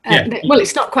 LMAO. Well,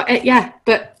 it's not quite.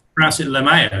 But pronounce it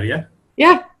LMAO. Yeah.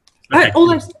 Yeah. Okay.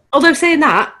 Although saying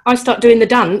that, I start doing the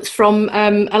dance from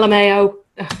LMAO.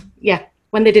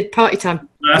 When they did Party Time.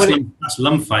 No, that's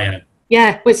LMFAO.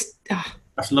 Yeah, that's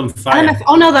LMFAO.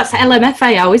 Oh no, that's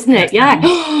LMFAO, isn't it? Yeah.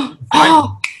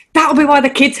 Oh, that'll be why the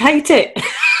kids hate it.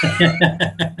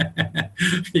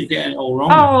 You're getting it all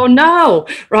wrong. Oh no!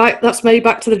 Right, that's me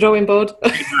back to the drawing board.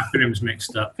 Acronyms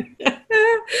mixed up.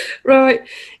 Right.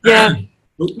 Yeah.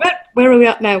 Where are we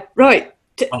at now? Right.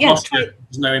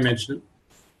 There's no image.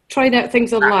 Trying out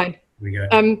things online. Here we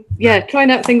go.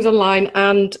 Trying out things online,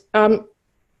 and do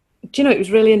you know, it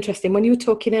was really interesting when you were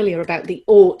talking earlier about the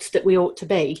oughts that we ought to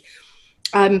be.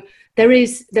 There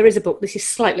is a book. This is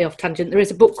slightly off tangent. There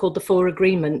is a book called The Four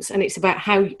Agreements, and it's about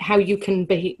how you can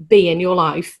be in your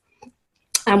life.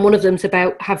 And one of them's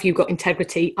about, have you got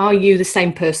integrity? Are you the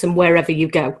same person wherever you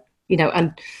go? You know,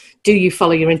 and do you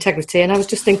follow your integrity? And I was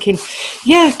just thinking,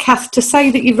 yeah, Kath, to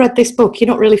say that you've read this book, you're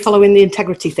not really following the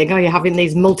integrity thing, are you? Having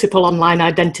these multiple online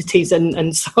identities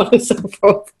and so on and so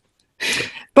forth.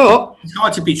 But it's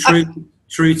hard to be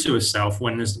true to a self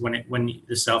when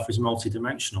the self is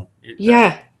multidimensional.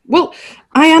 Well,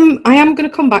 I am going to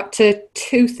come back to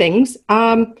two things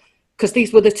because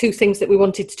these were the two things that we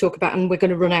wanted to talk about, and we're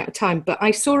going to run out of time. But I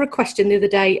saw a question the other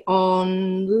day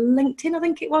on LinkedIn, I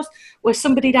think it was, where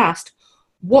somebody had asked,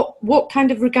 what kind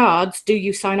of regards do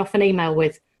you sign off an email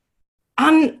with?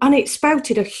 And it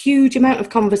spouted a huge amount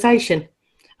of conversation.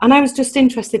 And I was just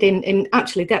interested in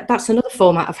actually that's another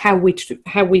format of how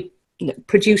we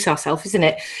produce ourselves, isn't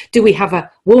it? Do we have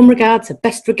a warm regards, a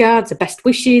best regards, a best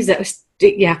wishes?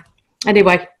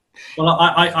 Anyway. Well,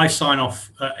 I sign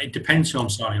off. It depends who I'm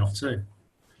signing off to.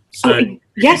 So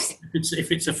yes,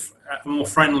 if it's a more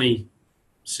friendly,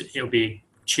 it'll be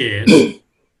cheers.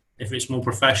 If it's more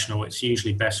professional, it's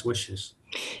usually best wishes.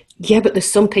 Yeah, but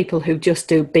there's some people who just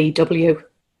do BW.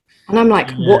 And I'm like,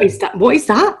 What is that? What is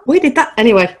that? Where did that?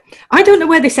 Anyway, I don't know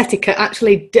where this etiquette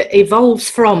actually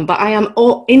evolves from, but I am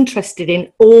interested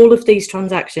in all of these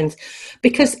transactions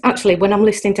because actually when I'm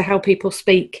listening to how people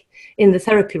speak in the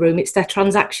therapy room, it's their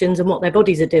transactions and what their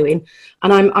bodies are doing.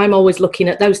 And I'm always looking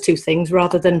at those two things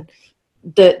rather than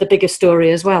the bigger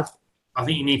story as well. I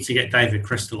think you need to get David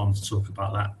Crystal on to talk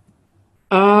about that.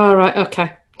 Oh, right.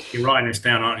 Okay. You're writing this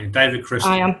down, aren't you? David Crystal.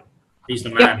 I am. He's the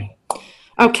man. Yep.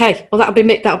 Okay. Well,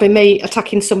 that'll be me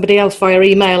attacking somebody else via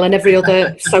email and every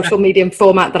other social media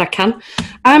format that I can.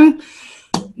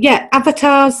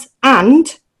 Avatars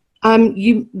and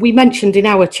we mentioned in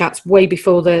our chats way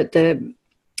before the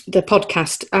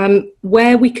podcast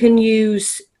where we can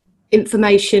use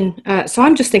information. So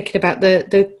I'm just thinking about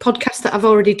the podcast that I've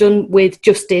already done with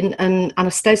Justin and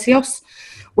Anastasios,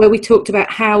 where we talked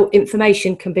about how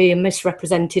information can be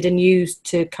misrepresented and used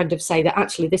to kind of say that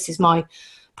actually this is my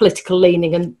political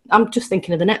leaning. And I'm just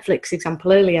thinking of the Netflix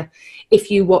example earlier. If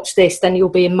you watch this, then you'll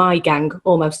be in my gang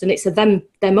almost. And it's a them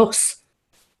us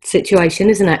situation,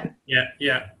 isn't it?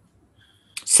 Yeah.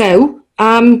 So,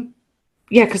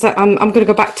 because I'm going to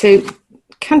go back to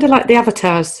kind of like the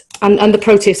avatars and the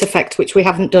Proteus effect, which we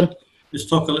haven't done. Let's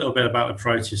talk a little bit about the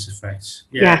Proteus effect.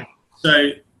 Yeah.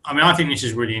 So, I think this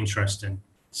is really interesting.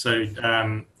 So,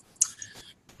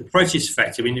 the Proteus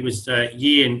effect, it was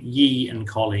Yi and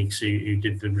colleagues who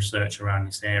did the research around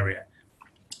this area.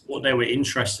 What they were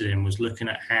interested in was looking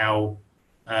at how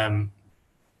the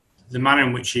manner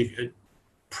in which you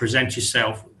present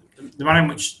yourself, the manner in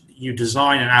which you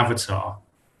design an avatar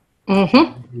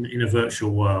in a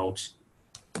virtual world,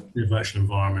 in a virtual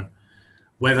environment,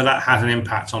 whether that has an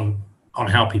impact on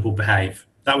how people behave.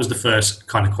 That was the first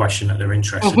kind of question that they're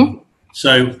interested in.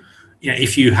 So,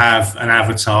 if you have an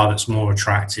avatar that's more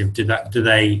attractive, do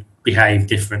they behave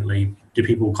differently? Do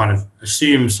people kind of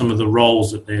assume some of the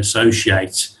roles that they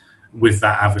associate with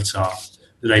that avatar?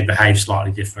 Do they behave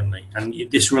slightly differently? And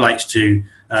this relates to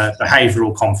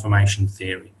behavioral confirmation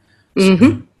theory.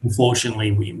 Mm-hmm.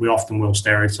 Unfortunately, we often will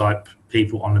stereotype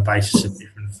people on the basis of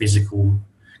different physical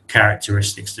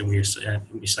characteristics that we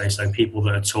say. So people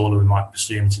that are taller, we might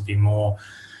presume to be more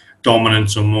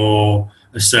dominant or more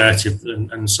assertive,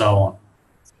 and so on.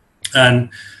 And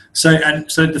so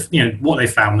what they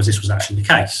found was this was actually the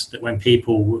case, that when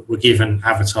people were given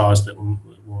avatars that were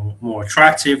more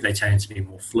attractive, they tended to be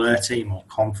more flirty, more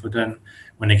confident.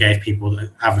 When they gave people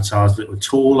avatars that were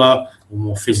taller or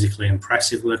more physically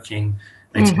impressive looking,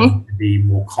 they tended to be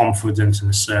more confident and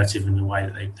assertive in the way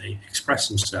that they express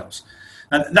themselves.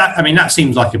 And that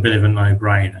seems like a bit of a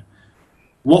no-brainer.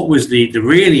 What was the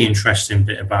really interesting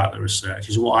bit about the research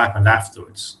is what happened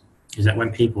afterwards, is that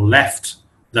when people left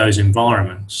those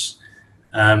environments,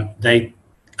 they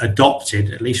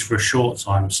adopted, at least for a short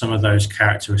time, some of those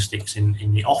characteristics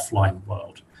in the offline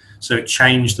world. So it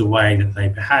changed the way that they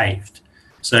behaved.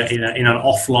 So in an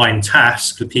offline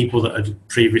task, the people that had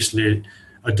previously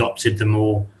adopted the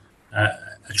more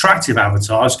attractive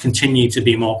avatars continued to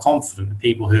be more confident. The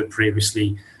people who had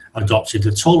previously adopted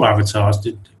the taller avatars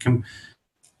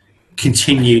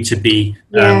continue to be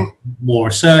more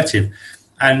assertive.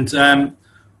 And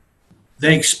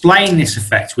they explain this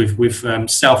effect with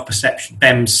self-perception,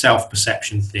 Bem's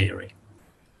self-perception theory.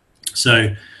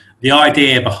 So the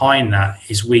idea behind that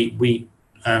is we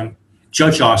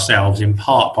judge ourselves in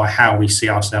part by how we see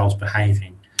ourselves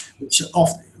behaving,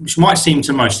 which might seem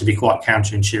to most to be quite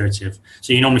counterintuitive.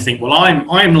 So you normally think, well,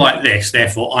 I'm like this,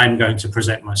 therefore I'm going to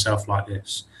present myself like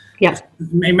this. Yeah.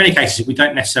 In many cases, we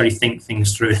don't necessarily think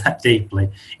things through that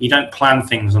deeply. You don't plan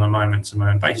things on a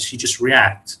moment-to-moment basis. You just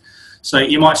react. So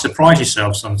you might surprise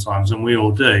yourself sometimes, and we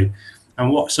all do.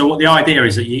 And what the idea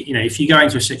is that if you go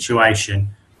into a situation,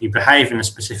 you behave in a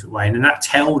specific way, and then that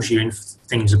tells you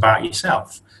things about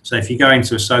yourself. So if you go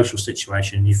into a social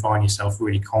situation and you find yourself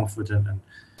really confident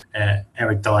and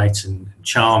erudite and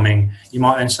charming, you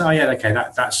might then say, "Oh yeah, okay,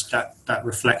 that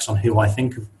reflects on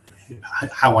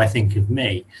how I think of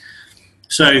me."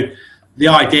 So the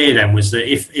idea then was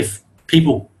that if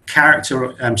people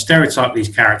stereotype these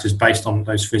characters based on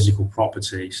those physical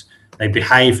properties, they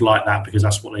behave like that because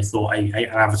that's what they thought an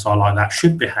avatar like that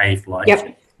should behave like.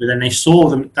 Yep. But then they saw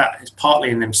that it's partly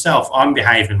in themselves. I'm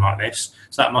behaving like this,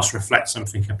 so that must reflect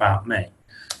something about me.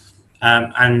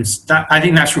 And that, I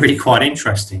think that's really quite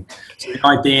interesting. So the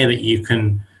idea that you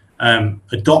can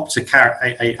adopt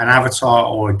an avatar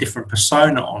or a different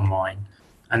persona online,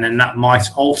 and then that might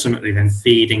ultimately then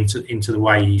feed into the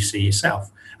way you see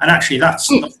yourself. And actually,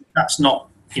 that's not that's not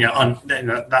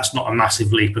a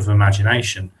massive leap of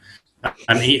imagination.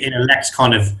 In a less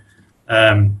kind of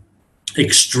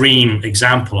extreme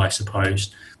example, I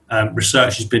suppose,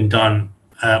 research has been done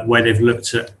where they've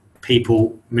looked at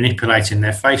people manipulating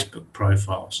their Facebook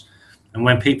profiles, and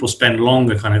when people spend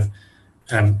longer kind of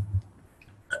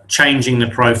changing the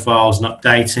profiles and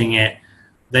updating it,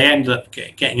 they end up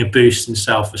getting a boost in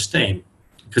self-esteem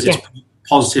because it's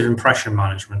positive impression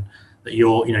management. That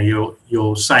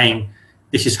you're saying,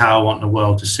 this is how I want the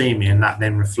world to see me, and that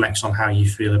then reflects on how you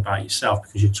feel about yourself,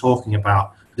 because you're talking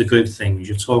about the good things,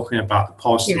 you're talking about the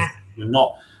positive. You're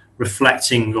not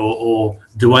reflecting or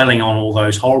dwelling on all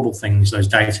those horrible things, those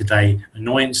day-to-day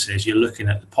annoyances. You're looking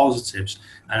at the positives,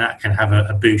 and that can have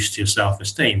a boost to your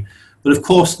self-esteem. But of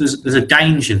course, there's a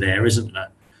danger there, isn't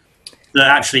there? That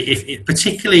actually,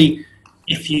 particularly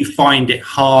if you find it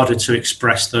harder to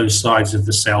express those sides of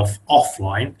the self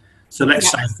offline. So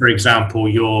let's say, for example,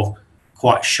 you're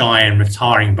quite shy and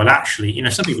retiring, but actually,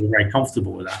 some people are very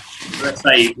comfortable with that. Let's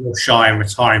say you're shy and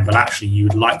retiring, but actually you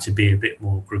would like to be a bit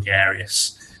more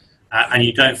gregarious. And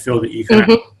you don't feel that you can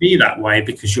actually be that way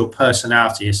because your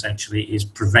personality essentially is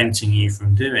preventing you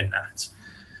from doing that.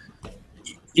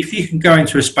 If you can go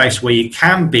into a space where you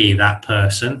can be that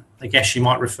person, I guess you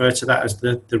might refer to that as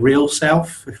the real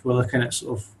self, if we're looking at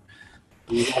sort of...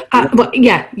 It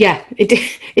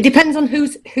depends on who.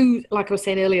 Like I was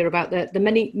saying earlier about the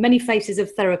many faces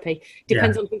of therapy.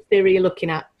 Depends on whose theory you're looking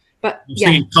at. But I'm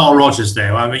seeing Carl Rogers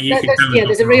there. I mean,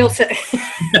 there's a real.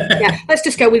 Let's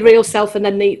just go with real self, and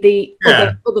then the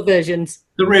other versions.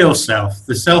 The real self,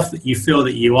 the self that you feel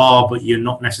that you are, but you're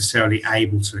not necessarily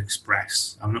able to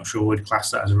express. I'm not sure we'd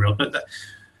class that as a real, but.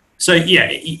 So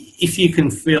if you can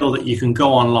feel that you can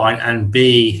go online and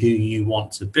be who you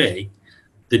want to be,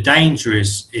 the danger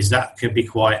is that could be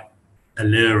quite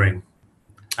alluring,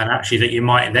 and actually that you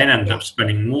might then end up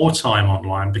spending more time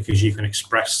online because you can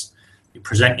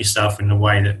present yourself in a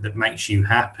way that makes you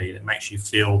happy, that makes you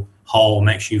feel whole,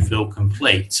 makes you feel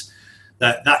complete.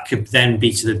 That could then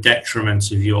be to the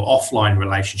detriment of your offline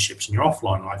relationships and your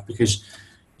offline life, because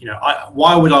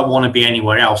why would I want to be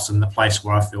anywhere else than the place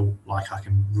where I feel like I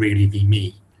can really be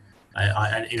me?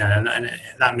 And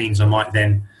that means I might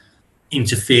then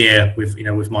interfere with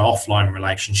my offline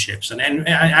relationships, and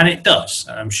it does.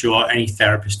 I'm sure any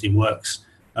therapist who works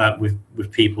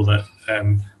with people that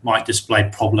might display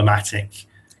problematic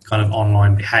kind of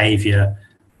online behaviour,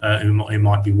 who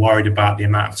might be worried about the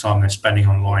amount of time they're spending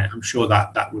online, I'm sure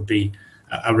that would be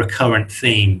a recurrent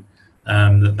theme,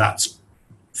 that's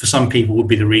for some people would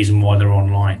be the reason why they're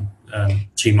online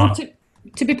too much.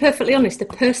 To be perfectly honest, the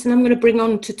person I'm going to bring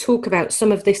on to talk about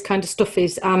some of this kind of stuff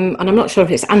is, and I'm not sure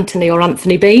if it's Anthony or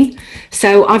Anthony Bean.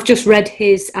 So I've just read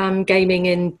his Gaming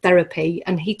in Therapy,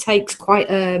 and he takes quite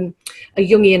a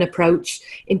Jungian approach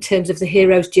in terms of the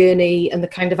hero's journey and the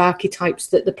kind of archetypes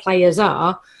that the players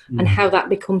are, and how that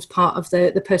becomes part of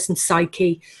the person's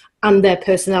psyche and their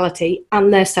personality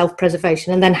and their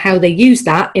self-preservation, and then how they use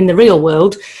that in the real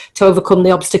world to overcome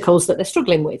the obstacles that they're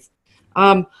struggling with.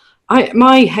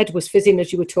 My head was fizzing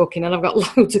as you were talking, and I've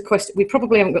got loads of questions. We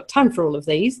probably haven't got time for all of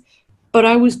these, but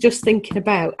I was just thinking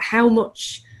about how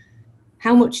much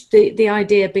the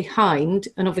idea behind,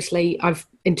 and obviously I've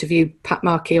interviewed Pat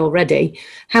Markey already,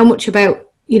 how much about,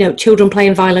 children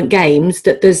playing violent games,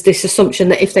 that there's this assumption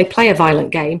that if they play a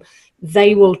violent game,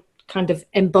 they will kind of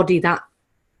embody that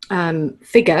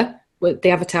figure, with the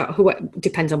avatar, who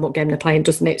depends on what game they're playing,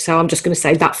 doesn't it? So I'm just going to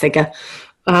say that figure.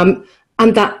 And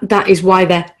that is why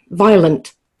they're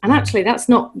violent. And actually that's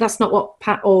not what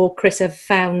Pat or Chris have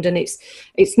found, and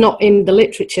it's not in the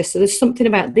literature. So there's something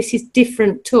about this is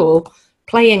different to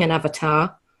playing an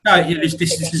avatar. No, this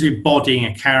is embodying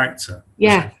a character.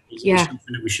 It's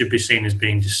something that we should be seen as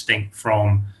being distinct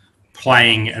from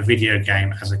playing a video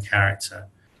game as a character.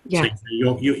 So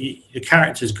your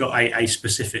character's got a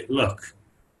specific look.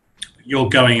 You're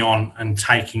going on and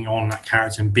taking on that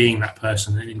character and being that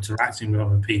person and interacting with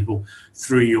other people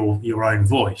through your own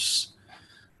voice,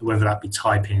 whether that be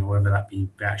typing or whether that be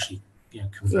actually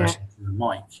conversing through the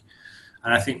mic.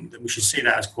 And I think that we should see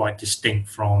that as quite distinct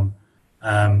from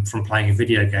playing a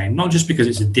video game, not just because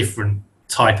it's a different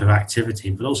type of activity,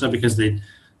 but also because the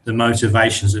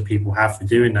motivations that people have for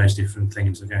doing those different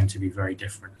things are going to be very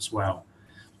different as well.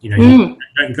 You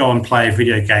don't go and play a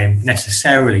video game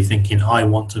necessarily thinking, I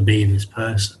want to be this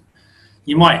person.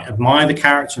 You might admire the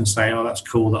character and say, oh, that's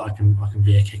cool that I can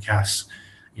be a kick-ass,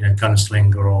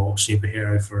 gunslinger or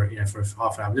superhero for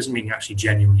half an hour. It doesn't mean you actually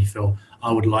genuinely feel,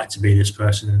 I would like to be this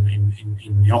person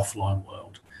in the offline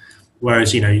world.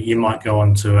 Whereas, you might go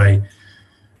on to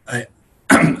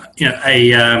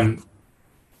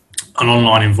an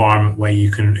online environment where you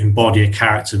can embody a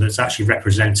character that's actually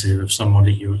representative of someone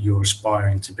that you're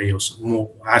aspiring to be, or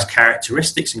more has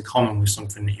characteristics in common with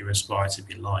something that you aspire to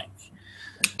be like.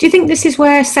 Do you think this is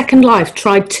where Second Life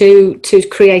tried to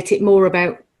create it more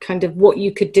about kind of what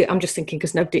you could do? I'm just thinking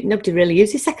because nobody really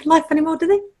uses Second Life anymore, do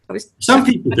they? Some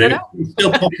people do. It's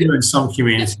still popular in some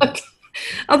communities.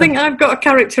 I think I've got a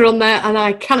character on there, and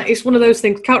it's one of those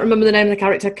things. Can't remember the name of the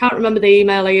character. Can't remember the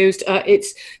email I used.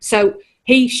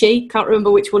 He, she, can't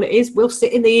remember which one it is, will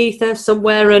sit in the ether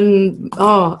somewhere, and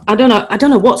I don't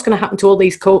know what's going to happen to all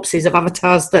these corpses of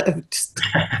avatars that have just...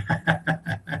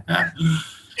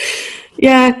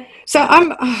 So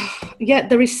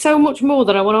there is so much more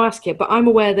that I want to ask you, but I'm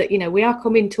aware that we are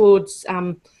coming towards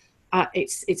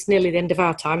it's nearly the end of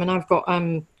our time, and I've got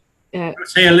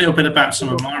say a little bit about some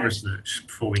of my research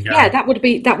before we go. Yeah, that would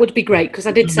be great, because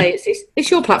I did say it's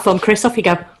your platform, Chris. Off you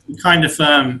go. Kind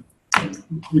of.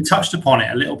 We touched upon it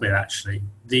a little bit, actually.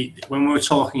 When we were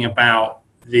talking about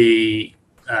there's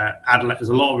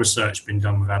a lot of research been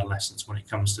done with adolescents when it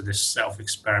comes to this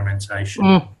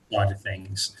self-experimentation side of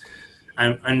things,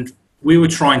 and we were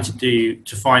trying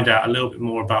to find out a little bit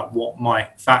more about what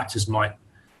factors might,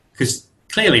 because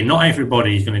clearly not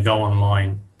everybody is going to go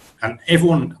online, and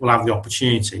everyone will have the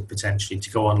opportunity potentially to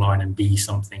go online and be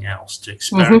something else, to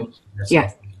experiment with their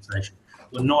self-experimentation.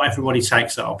 But not everybody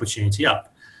takes that opportunity up.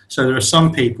 So there are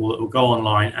some people that will go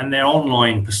online and their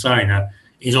online persona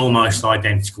is almost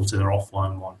identical to their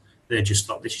offline one. They're just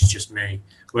like, this is just me.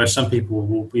 Whereas some people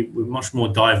will be much more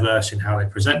diverse in how they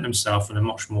present themselves, and are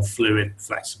much more fluid,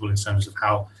 flexible in terms of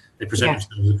how they present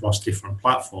themselves across different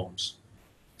platforms.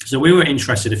 So we were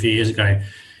interested a few years ago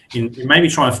in maybe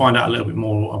trying to find out a little bit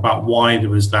more about why there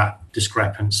was that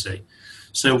discrepancy.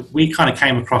 So we kind of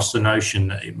came across the notion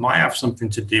that it might have something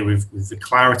to do with the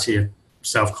clarity of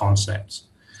self-concepts.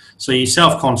 So your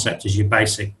self-concept is your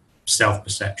basic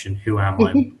self-perception. Who am I?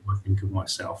 What do I think of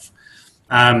myself?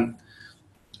 And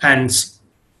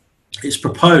it's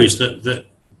proposed that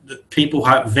people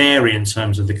vary in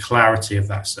terms of the clarity of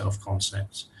that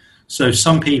self-concept. So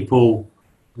some people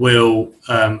will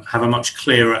have a much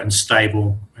clearer and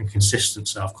stable and consistent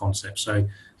self-concept. So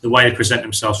the way they present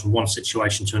themselves from one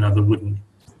situation to another wouldn't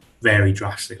vary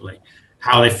drastically.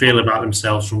 How they feel about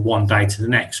themselves from one day to the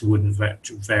next wouldn't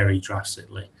vary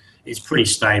drastically. It's pretty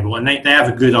stable, and they have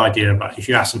a good idea about, if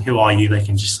you ask them, who are you, they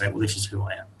can just say, well, this is who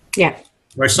I am. Yeah.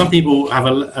 Whereas some people have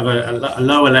a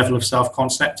lower level of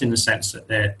self-concept, in the sense that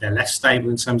they're less stable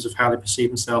in terms of how they perceive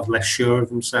themselves, less sure of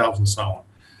themselves, and so on.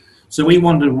 So we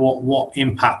wondered what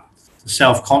impact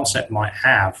self-concept might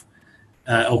have,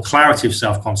 or clarity of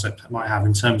self-concept might have,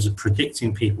 in terms of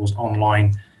predicting people's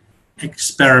online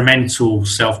experimental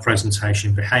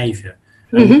self-presentation behaviour.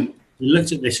 Mm-hmm. We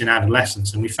looked at this in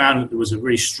adolescence, and we found that there was a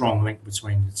really strong link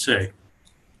between the two.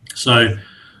 So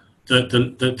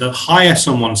the higher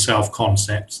someone's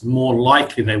self-concept, the more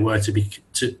likely they were to be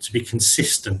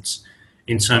consistent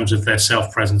in terms of their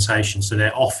self-presentation. So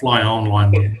their offline and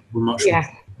online were much more.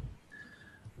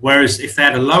 Whereas if they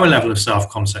had a lower level of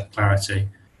self-concept clarity,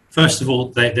 first of all,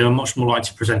 they were much more likely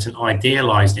to present an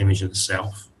idealized image of the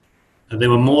self. They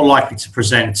were more likely to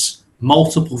present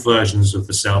multiple versions of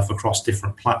the self across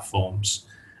different platforms,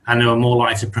 and they were more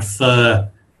likely to prefer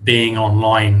being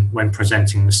online when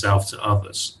presenting the self to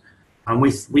others. And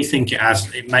we think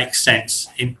it makes sense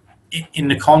in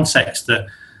the context that,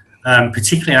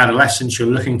 particularly in adolescence, you're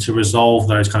looking to resolve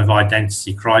those kind of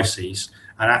identity crises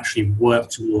and actually work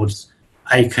towards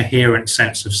a coherent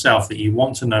sense of self, that you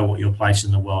want to know what your place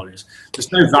in the world is.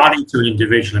 There's no value to an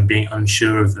individual in being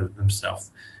unsure of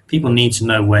themselves. People need to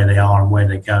know where they are and where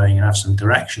they're going and have some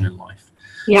direction in life.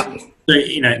 Yep. So,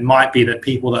 it might be that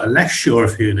people that are less sure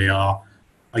of who they are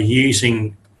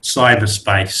using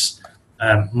cyberspace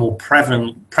more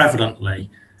prevalently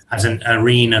as an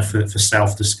arena for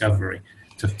self-discovery.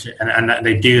 And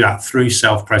they do that through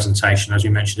self-presentation, as we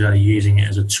mentioned earlier, using it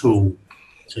as a tool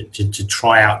to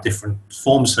try out different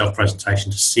forms of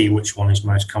self-presentation to see which one is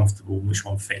most comfortable, which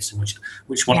one fits, and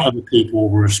which one other people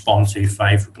will respond to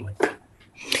favourably.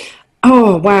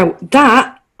 Oh, wow.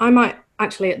 That, I might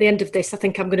actually, at the end of this, I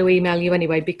think I'm going to email you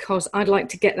anyway, because I'd like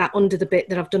to get that under the bit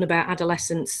that I've done about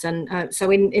adolescence. And so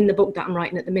in the book that I'm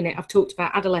writing at the minute, I've talked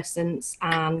about adolescence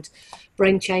and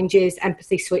brain changes,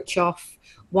 empathy switch off,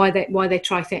 why they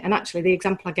try things. And actually, the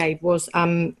example I gave was,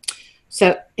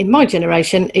 so in my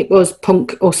generation, it was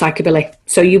punk or psychobilly.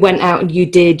 So you went out and you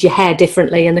did your hair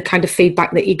differently, and the kind of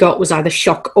feedback that you got was either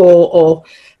shock or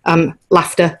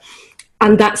laughter.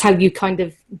 And that's how you kind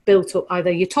of built up either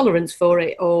your tolerance for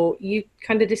it, or you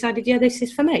kind of decided, yeah, this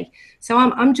is for me. So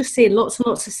I'm just seeing lots and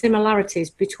lots of similarities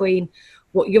between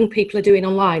what young people are doing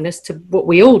online as to what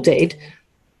we all did.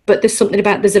 But there's something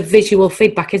about, there's a visual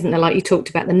feedback, isn't there? Like you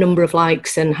talked about the number of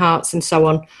likes and hearts and so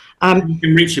on. You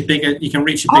can reach a bigger.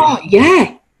 Oh,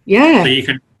 yeah. So you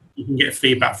can get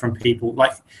feedback from people.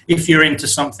 Like if you're into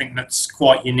something that's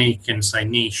quite unique and say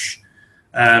niche,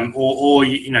 or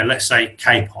let's say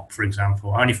K-pop, for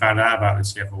example. I only found out about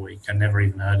this the other week. I never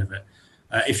even heard of it.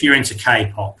 If you're into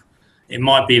K-pop, it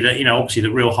might be that, obviously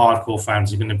the real hardcore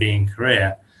fans are going to be in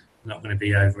Korea, not going to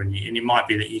be over in you. And it might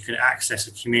be that you can access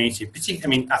a community.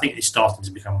 I think it's starting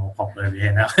to become more popular over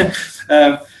here now.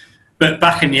 But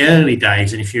back in the early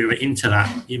days, and if you were into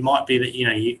that, it might be that,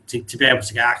 to be able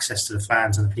to get access to the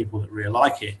fans and the people that really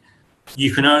like it,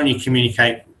 you can only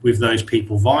communicate with those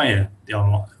people via the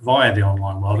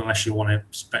online world, unless you want to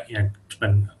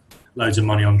spend loads of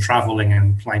money on traveling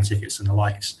and plane tickets and the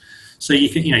likes. So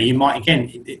you might,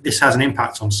 again, this has an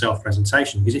impact on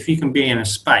self-presentation, because if you can be in a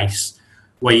space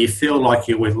where you feel like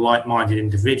you're with like-minded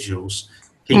individuals,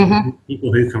 people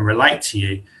who can relate to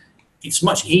you, it's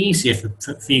much easier for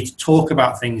you to talk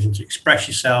about things and to express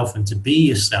yourself and to be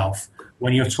yourself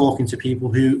when you're talking to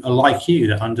people who are like you,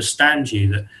 that understand you,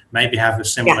 that maybe have a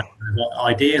similar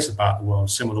ideas about the world,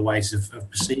 similar ways of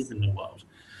perceiving the world.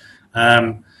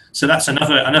 So that's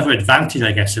another advantage,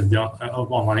 I guess, of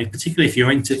online, particularly if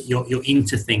you're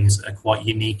into things that are quite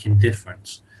unique and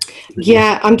different.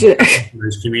 Yeah, I'm doing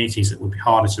those communities that would be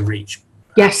harder to reach.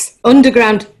 Yes,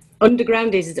 underground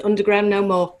is underground no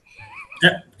more.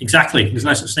 Yeah, exactly. There's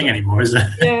no such thing anymore, is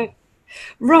there? Yeah,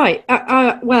 right.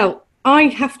 Well, I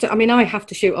have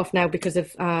to shoot off now because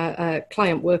of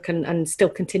client work and still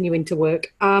continuing to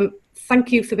work.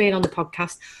 Thank you for being on the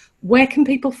podcast. Where can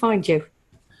people find you?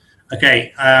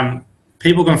 Okay,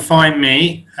 people can find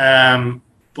me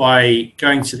by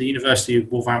going to the University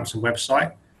of Wolverhampton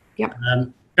website. Yep.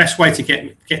 Best way to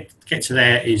get to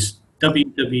there is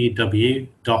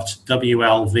www.wlv.ac.uk,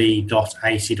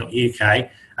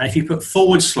 and if you put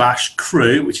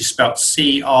 /crew, which is spelled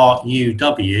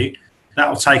CRUW, that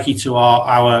will take you to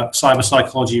our cyber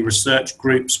psychology research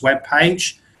group's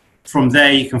webpage. From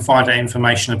there, you can find out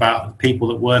information about the people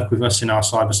that work with us in our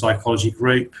cyber psychology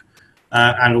group,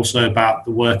 and also about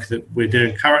the work that we're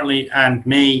doing currently, and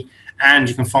me. And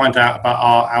you can find out about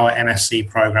our MSc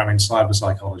program in cyber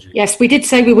psychology. Yes, we did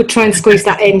say we would try and squeeze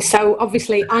that in. So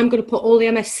obviously I'm going to put all the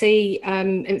MSc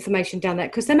information down there,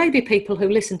 because there may be people who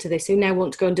listen to this who now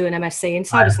want to go and do an MSc in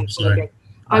cyber psychology.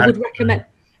 I would recommend,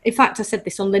 in fact, I said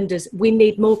this on Linda's, we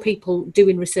need more people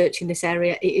doing research in this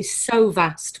area. It is so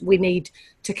vast. We need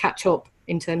to catch up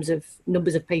in terms of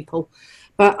numbers of people.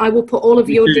 But I will put all of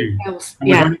your details.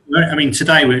 Yeah. I mean,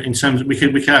 today, in terms of, we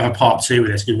could have a part 2 with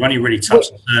this, because we've only really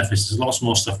touched the surface. There's lots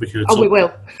more stuff we could have talked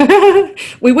about. Oh, we will.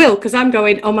 We will, because I'm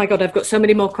going, oh my God, I've got so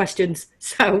many more questions.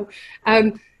 So, yes.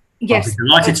 I'll be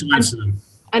delighted to answer them.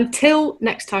 Until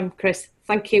next time, Chris,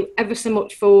 thank you ever so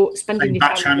much for spending your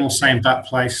time. Same back channel, same back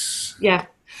place. Yeah.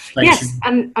 Yes,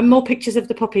 and more pictures of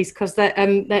the puppies, because they're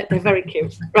very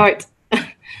cute. Right.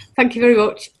 Thank you very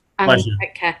much, and Pleasure.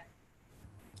 Take care.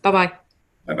 Bye-bye.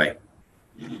 Bye-bye.